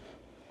likely.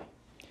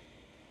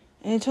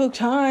 And it took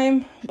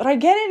time, but I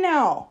get it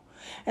now.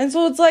 And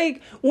so it's like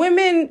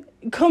women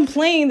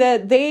complain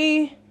that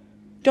they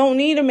don't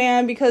need a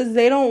man because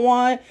they don't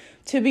want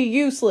to be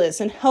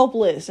useless and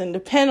helpless and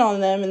depend on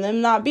them and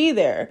them not be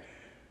there.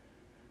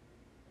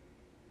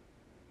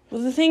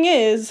 But the thing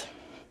is,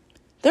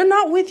 they're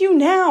not with you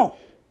now.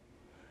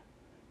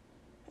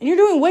 And you're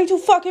doing way too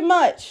fucking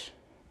much.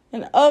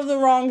 And of the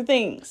wrong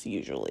things,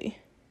 usually.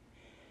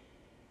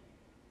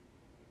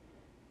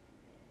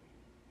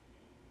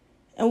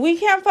 And we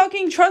can't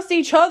fucking trust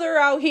each other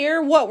out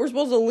here. What, we're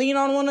supposed to lean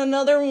on one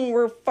another when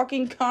we're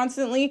fucking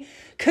constantly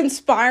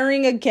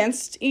conspiring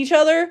against each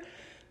other,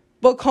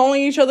 but calling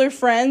each other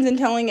friends and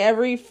telling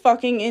every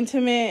fucking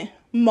intimate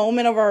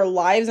moment of our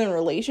lives and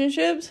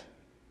relationships?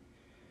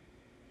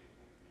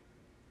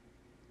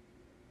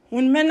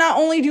 When men not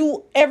only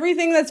do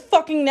everything that's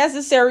fucking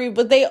necessary,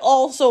 but they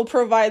also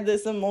provide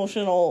this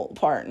emotional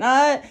part.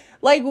 Not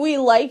like we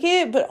like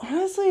it, but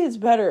honestly, it's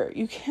better.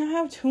 You can't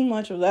have too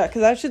much of that,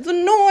 because that shit's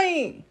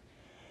annoying.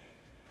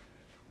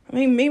 I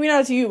mean, maybe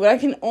not to you, but I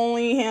can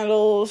only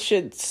handle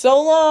shit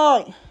so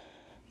long.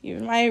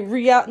 Even my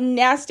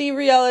nasty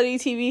reality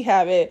TV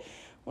habit,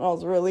 when I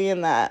was really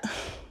in that,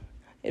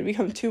 it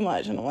became too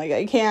much. And I'm like,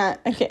 I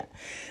can't.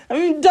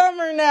 I'm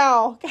dumber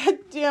now. God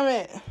damn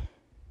it.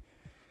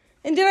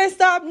 And did I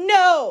stop?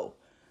 No.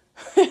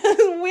 We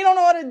don't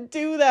know how to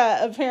do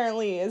that,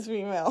 apparently, as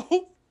females.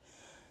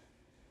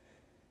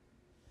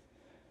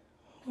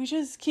 We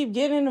just keep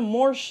getting into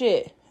more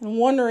shit and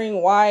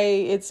wondering why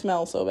it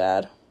smells so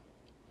bad.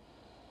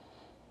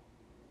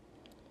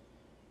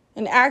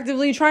 And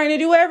actively trying to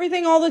do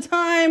everything all the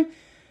time,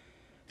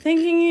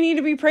 thinking you need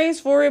to be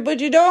praised for it,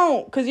 but you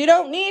don't. Because you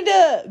don't need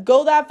to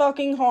go that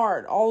fucking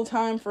hard all the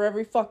time for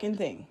every fucking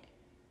thing.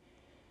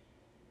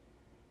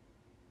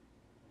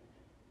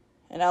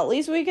 And at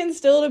least we can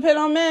still depend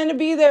on men to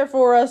be there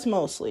for us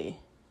mostly.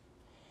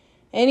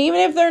 And even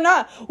if they're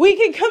not, we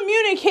can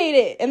communicate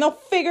it and they'll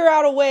figure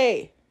out a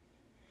way.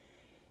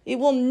 It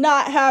will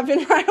not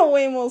happen right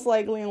away, most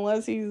likely,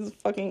 unless he's a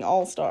fucking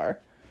all-star.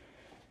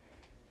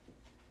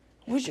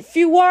 Which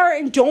few are,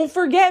 and don't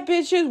forget,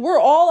 bitches, we're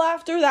all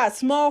after that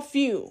small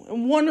few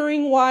and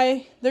wondering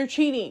why they're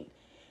cheating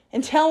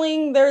and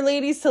telling their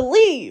ladies to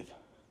leave.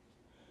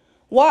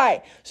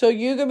 Why? So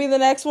you could be the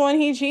next one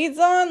he cheats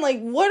on? Like,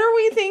 what are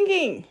we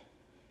thinking?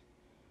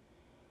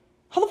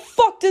 How the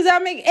fuck does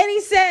that make any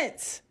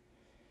sense?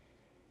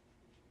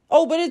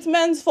 Oh, but it's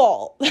men's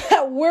fault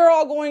that we're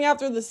all going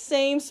after the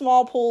same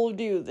small pool of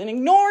dudes and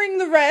ignoring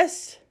the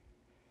rest,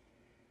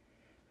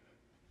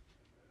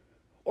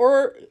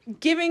 or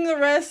giving the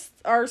rest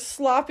our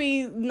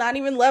sloppy, not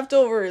even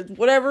leftovers,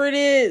 whatever it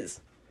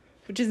is,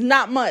 which is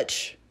not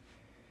much.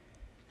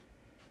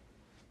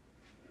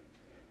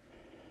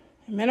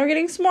 Men are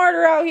getting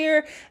smarter out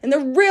here, and they're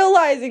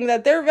realizing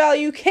that their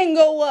value can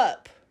go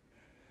up.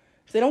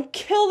 If they don't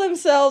kill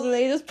themselves and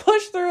they just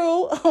push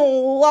through a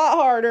lot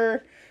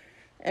harder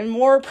and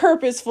more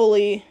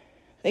purposefully,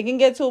 they can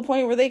get to a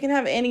point where they can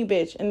have any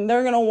bitch, and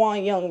they're going to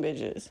want young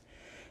bitches.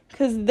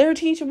 Because they're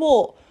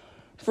teachable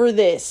for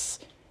this.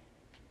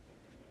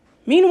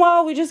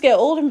 Meanwhile, we just get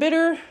old and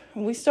bitter,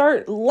 and we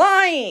start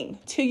lying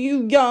to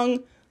you young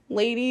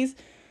ladies,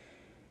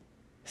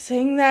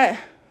 saying that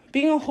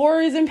being a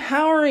whore is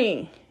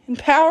empowering and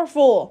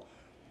powerful.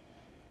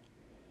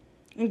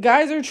 And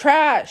guys are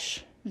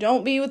trash.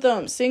 Don't be with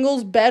them.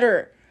 Single's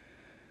better.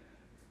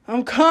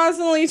 I'm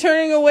constantly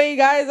turning away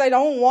guys I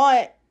don't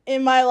want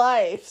in my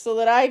life so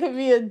that I could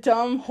be a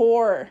dumb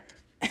whore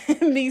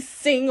and be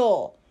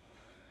single.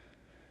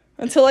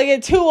 Until I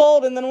get too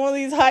old and then one of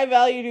these high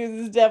value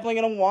dudes is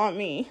definitely going to want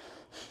me.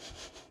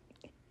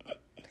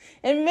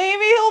 And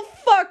maybe he'll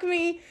fuck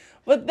me.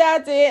 But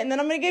that's it, and then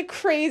I'm going to get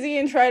crazy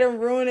and try to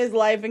ruin his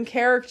life and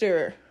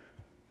character.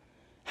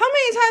 How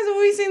many times have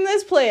we seen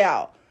this play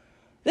out?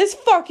 This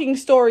fucking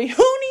story.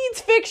 Who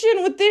needs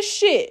fiction with this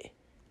shit?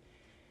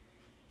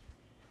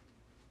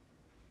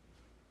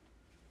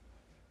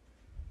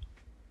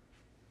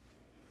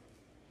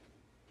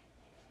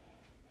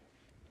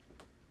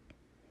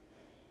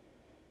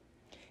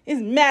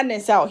 is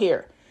madness out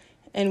here.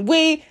 And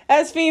we,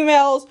 as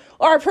females,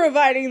 are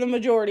providing the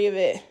majority of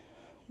it.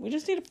 We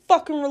just need to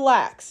fucking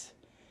relax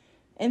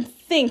and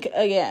think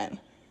again.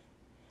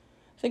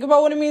 Think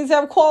about what it means to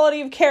have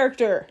quality of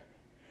character.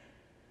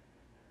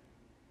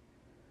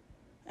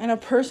 And a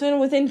person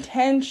with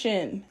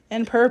intention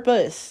and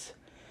purpose.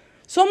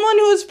 Someone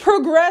who's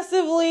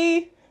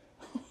progressively...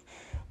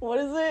 What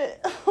is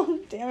it? Oh,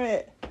 damn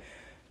it.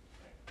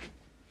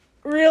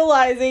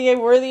 Realizing a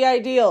worthy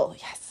ideal.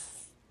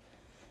 Yes.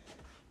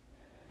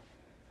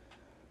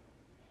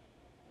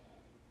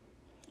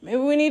 Maybe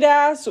we need to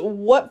ask,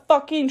 what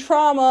fucking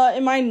trauma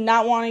am I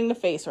not wanting to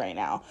face right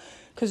now?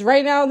 Because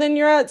right now, then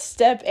you're at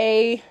step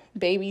A,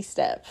 baby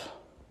step.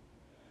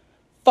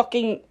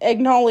 Fucking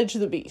acknowledge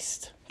the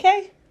beast.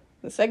 Okay?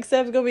 The second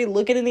step is going to be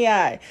looking in the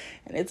eye.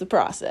 And it's a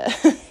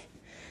process.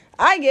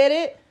 I get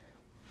it.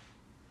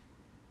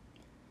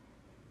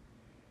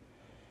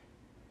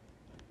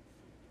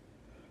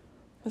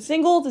 But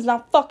single does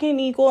not fucking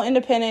equal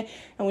independent.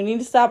 And we need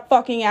to stop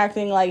fucking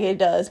acting like it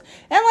does. And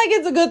like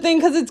it's a good thing,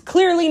 because it's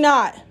clearly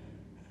not.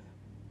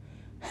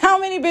 How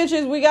many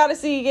bitches we gotta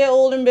see get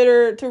old and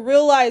bitter to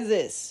realize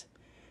this?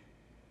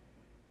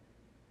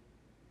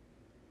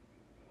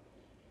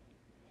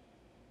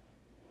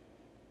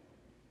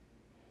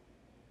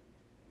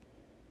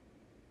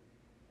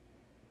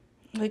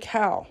 Like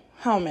how?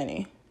 How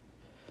many?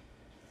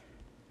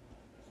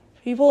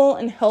 People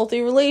in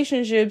healthy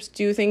relationships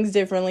do things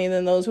differently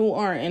than those who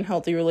aren't in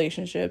healthy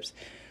relationships.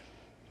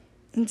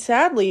 And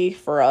sadly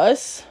for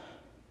us,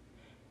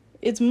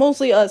 it's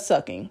mostly us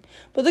sucking.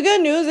 But the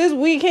good news is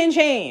we can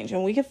change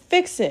and we can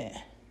fix it.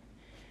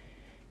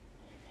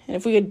 And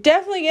if we could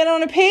definitely get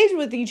on a page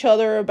with each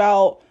other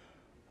about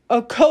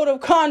a code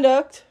of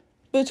conduct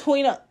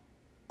between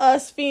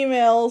us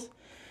females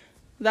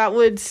that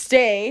would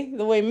stay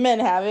the way men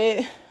have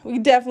it, we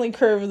could definitely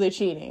curb the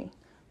cheating.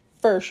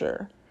 For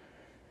sure.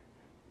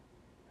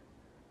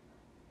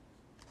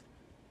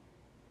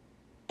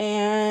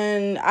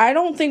 And I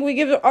don't think we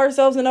give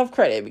ourselves enough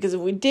credit, because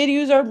if we did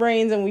use our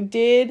brains and we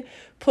did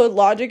put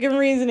logic and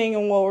reasoning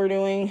in what we're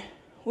doing,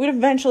 we'd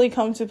eventually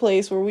come to a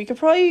place where we could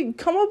probably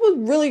come up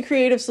with really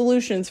creative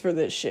solutions for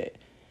this shit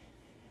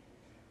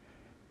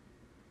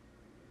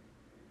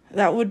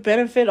that would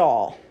benefit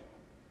all.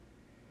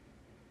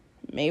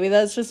 Maybe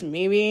that's just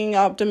me being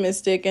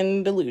optimistic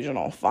and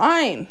delusional.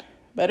 Fine.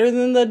 Better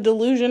than the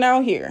delusion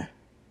out here.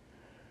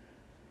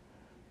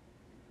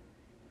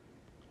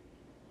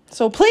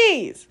 So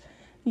please,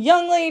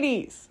 young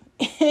ladies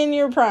in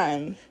your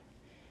prime,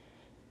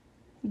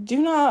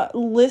 do not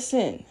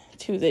listen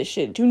to this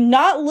shit. Do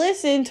not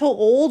listen to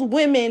old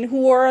women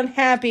who are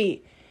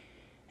unhappy.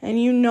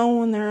 And you know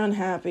when they're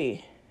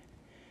unhappy.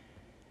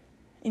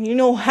 And you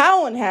know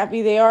how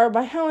unhappy they are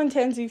by how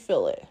intense you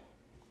feel it.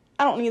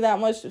 I don't need that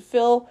much to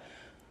feel.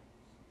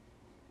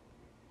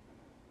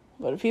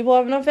 But if people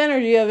have enough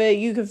energy of it,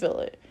 you can feel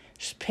it.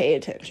 Just pay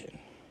attention.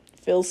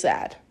 Feel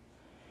sad.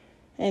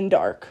 And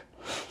dark.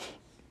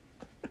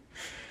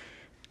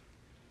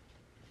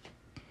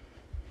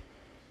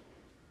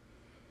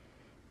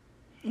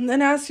 And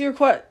then ask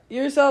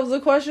yourselves the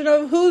question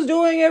of who's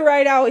doing it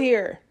right out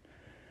here?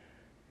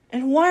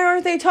 And why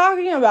aren't they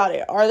talking about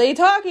it? Are they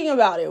talking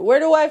about it? Where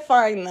do I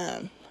find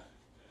them?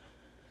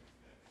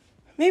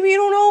 Maybe you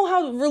don't know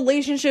how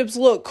relationships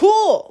look.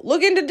 Cool.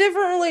 Look into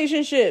different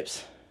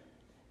relationships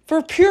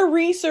for pure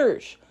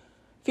research.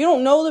 If you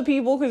don't know the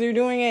people because you're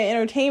doing it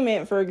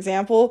entertainment, for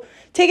example,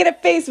 take it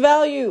at face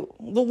value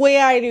the way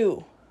I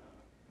do.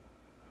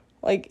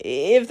 Like,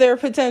 if there are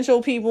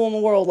potential people in the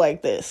world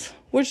like this,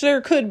 which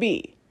there could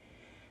be.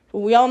 But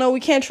we all know we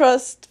can't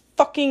trust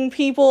fucking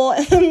people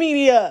and the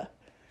media.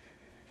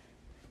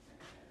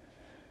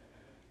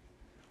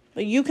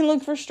 But you can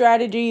look for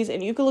strategies,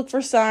 and you can look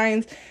for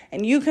signs,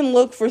 and you can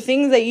look for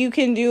things that you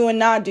can do and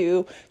not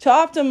do to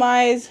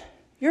optimize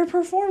your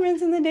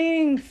performance in the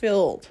dating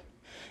field.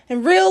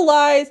 And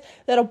realize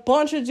that a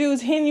bunch of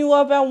dudes hitting you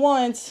up at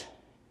once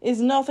is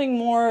nothing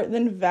more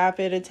than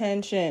vapid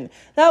attention.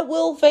 That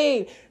will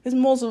fade, because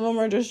most of them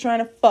are just trying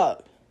to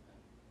fuck.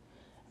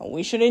 And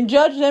we shouldn't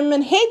judge them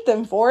and hate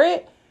them for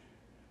it.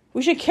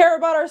 We should care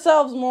about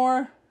ourselves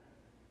more,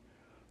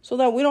 so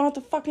that we don't have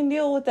to fucking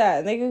deal with that.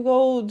 And they can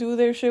go do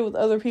their shit with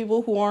other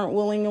people who aren't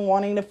willing and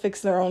wanting to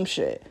fix their own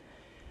shit.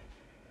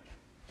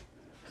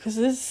 Because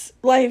this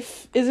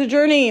life is a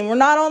journey, and we're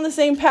not on the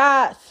same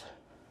path.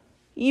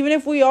 Even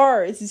if we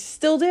are, it's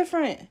still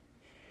different.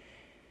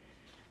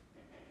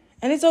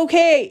 And it's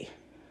okay.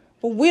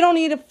 But we don't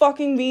need to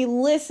fucking be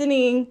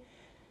listening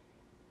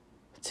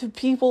to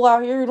people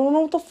out here who don't know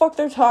what the fuck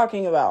they're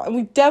talking about. And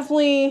we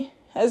definitely,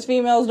 as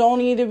females, don't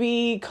need to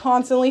be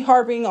constantly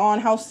harping on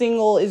how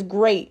single is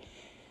great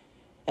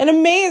and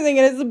amazing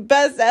and it's the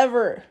best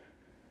ever.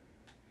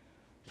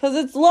 Because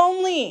it's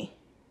lonely.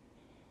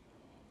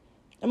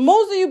 And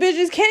most of you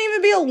bitches can't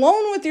even be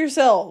alone with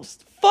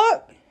yourselves.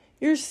 Fuck.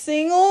 You're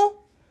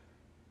single?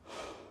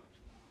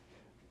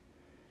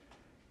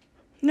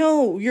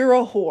 No, you're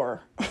a whore.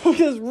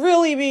 Because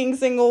really being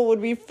single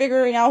would be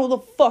figuring out who the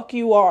fuck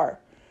you are.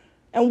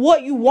 and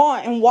what you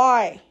want and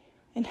why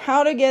and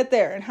how to get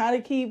there and how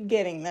to keep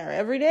getting there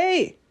every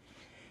day.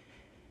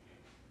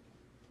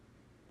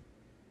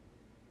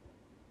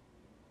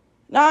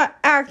 Not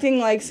acting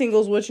like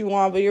single's what you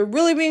want, but you're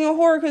really being a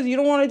whore because you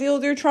don't want to deal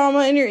with your trauma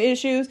and your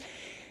issues.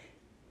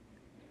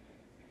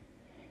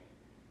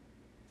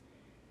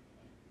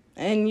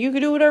 And you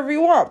can do whatever you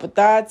want, but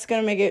that's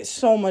going to make it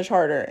so much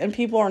harder. And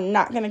people are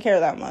not going to care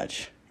that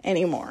much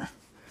anymore,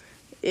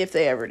 if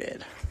they ever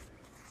did.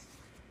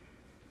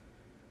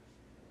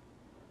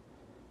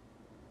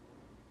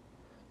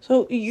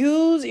 So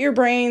use your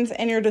brains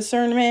and your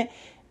discernment.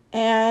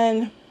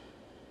 And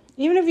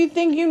even if you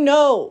think you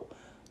know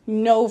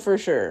for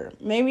sure.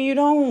 Maybe you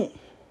don't.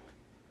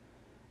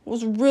 I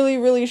was really,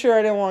 really sure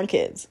I didn't want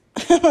kids.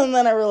 And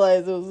then I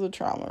realized it was a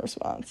trauma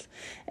response.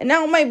 And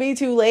now it might be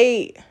too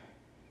late.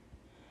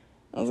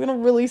 It's going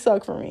to really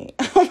suck for me.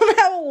 I'm going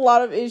to have a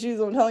lot of issues,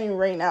 I'm telling you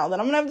right now, that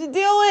I'm going to have to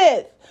deal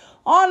with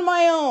on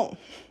my own.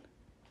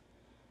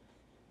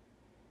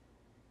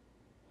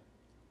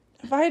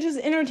 If I just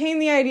entertained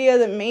the idea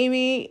that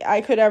maybe I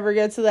could ever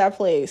get to that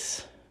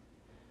place,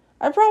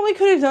 I probably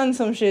could have done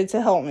some shit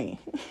to help me.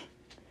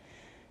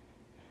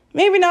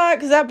 Maybe not,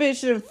 because that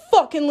bitch didn't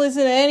fucking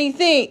listen to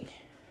anything.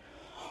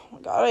 Oh my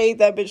God, I hate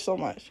that bitch so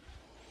much.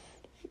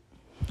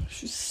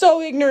 She's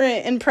so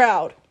ignorant and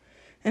proud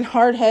and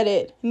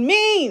hard-headed and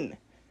mean.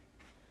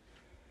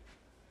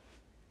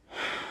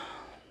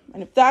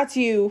 And if that's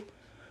you,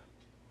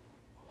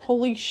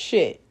 holy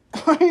shit.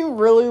 Are you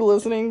really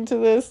listening to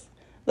this?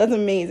 That's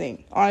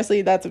amazing.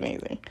 Honestly, that's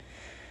amazing.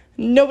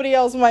 Nobody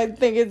else might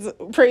think it's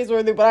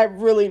praiseworthy, but I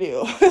really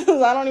do.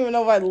 I don't even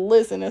know if I'd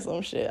listen to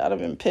some shit. I'd have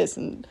been pissed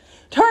and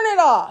turn it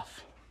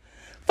off.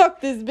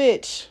 Fuck this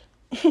bitch.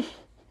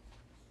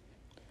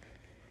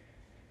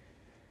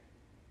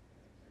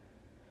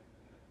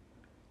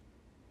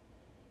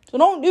 So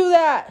don't do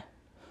that.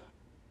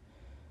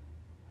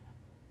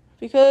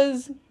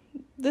 Because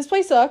this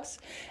place sucks.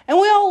 And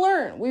we all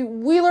learn.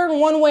 We learn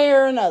one way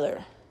or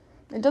another.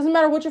 It doesn't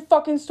matter what your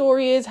fucking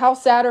story is, how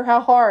sad or how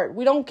hard.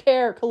 We don't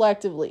care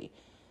collectively.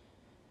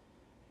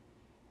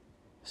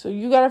 So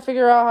you got to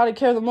figure out how to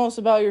care the most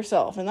about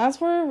yourself. And that's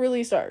where it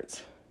really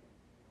starts.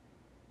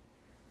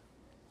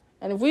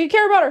 And if we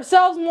care about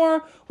ourselves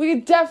more, we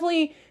could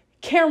definitely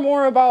care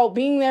more about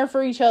being there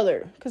for each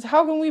other. Because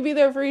how can we be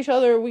there for each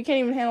other if we can't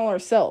even handle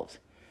ourselves?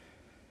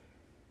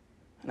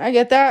 And I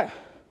get that.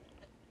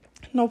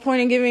 No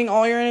point in giving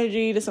all your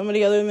energy to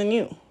somebody other than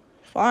you.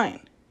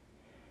 Fine.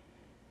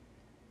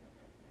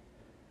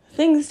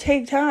 Things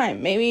take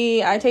time.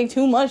 Maybe I take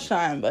too much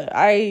time, but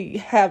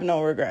I have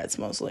no regrets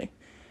mostly.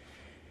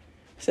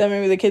 Except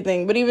maybe the kid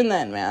thing. But even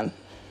then, man,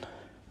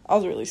 I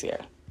was really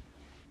scared.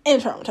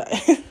 And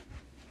traumatized.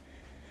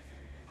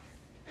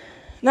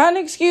 Not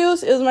an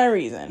excuse, it was my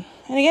reason.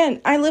 And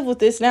again, I live with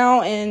this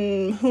now,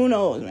 and who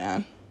knows,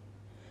 man?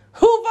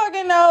 Who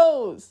fucking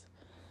knows?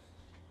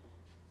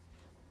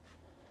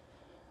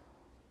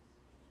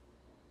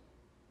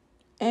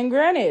 And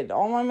granted,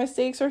 all my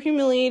mistakes are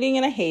humiliating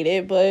and I hate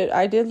it, but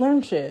I did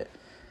learn shit.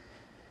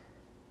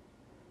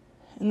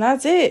 And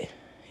that's it.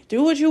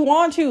 Do what you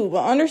want to,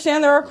 but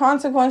understand there are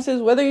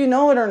consequences whether you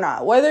know it or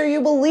not, whether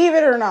you believe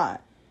it or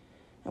not.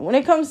 And when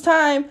it comes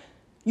time,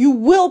 you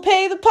will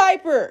pay the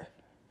piper.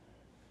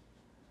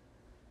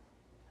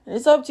 And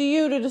it's up to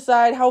you to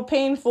decide how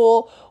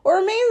painful or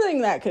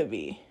amazing that could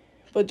be.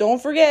 But don't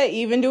forget,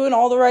 even doing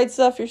all the right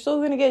stuff, you're still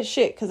going to get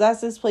shit, because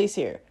that's this place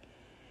here.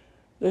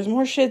 There's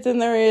more shit than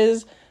there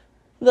is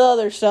the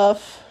other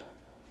stuff.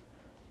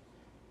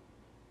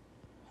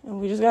 And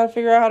we just got to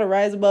figure out how to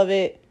rise above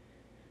it.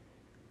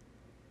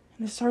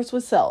 And it starts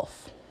with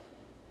self.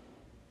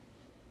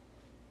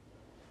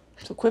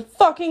 So quit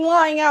fucking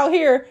lying out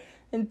here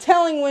and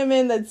telling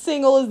women that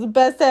single is the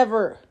best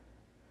ever.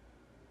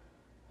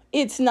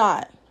 It's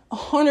not.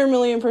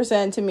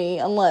 100,000,000% to me,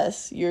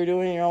 unless you're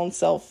doing your own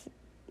self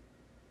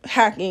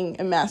hacking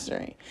and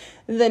mastering.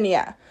 Then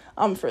yeah,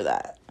 I'm for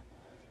that.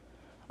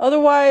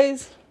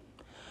 Otherwise,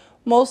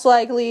 most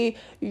likely,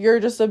 you're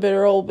just a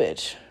bitter old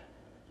bitch.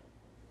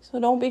 So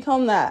don't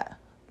become that.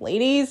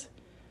 Ladies,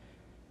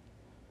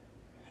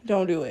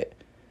 don't do it.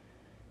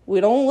 We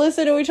don't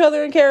listen to each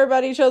other and care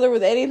about each other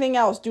with anything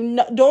else.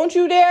 Don't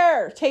you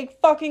dare take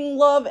fucking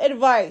love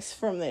advice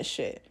from this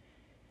shit.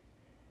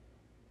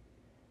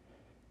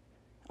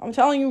 I'm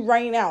telling you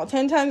right now,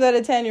 10 times out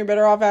of 10, you're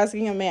better off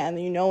asking a man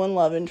that you know and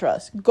love and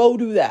trust. Go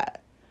do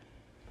that.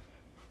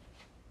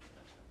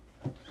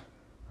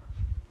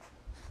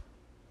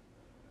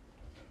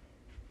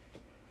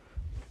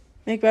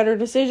 Make better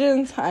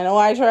decisions. I know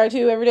I try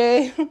to every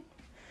day.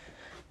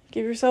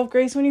 Give yourself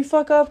grace when you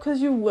fuck up,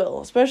 because you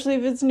will. Especially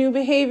if it's new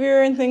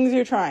behavior and things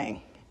you're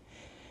trying.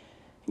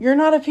 You're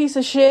not a piece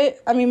of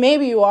shit. I mean,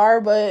 maybe you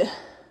are, but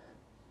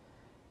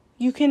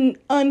you can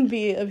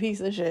unbe a piece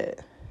of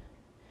shit.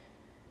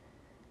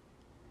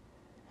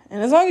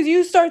 And as long as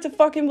you start to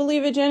fucking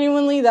believe it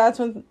genuinely, that's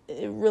when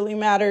it really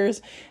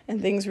matters and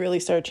things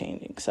really start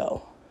changing.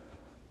 So,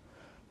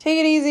 take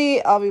it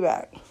easy. I'll be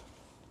back.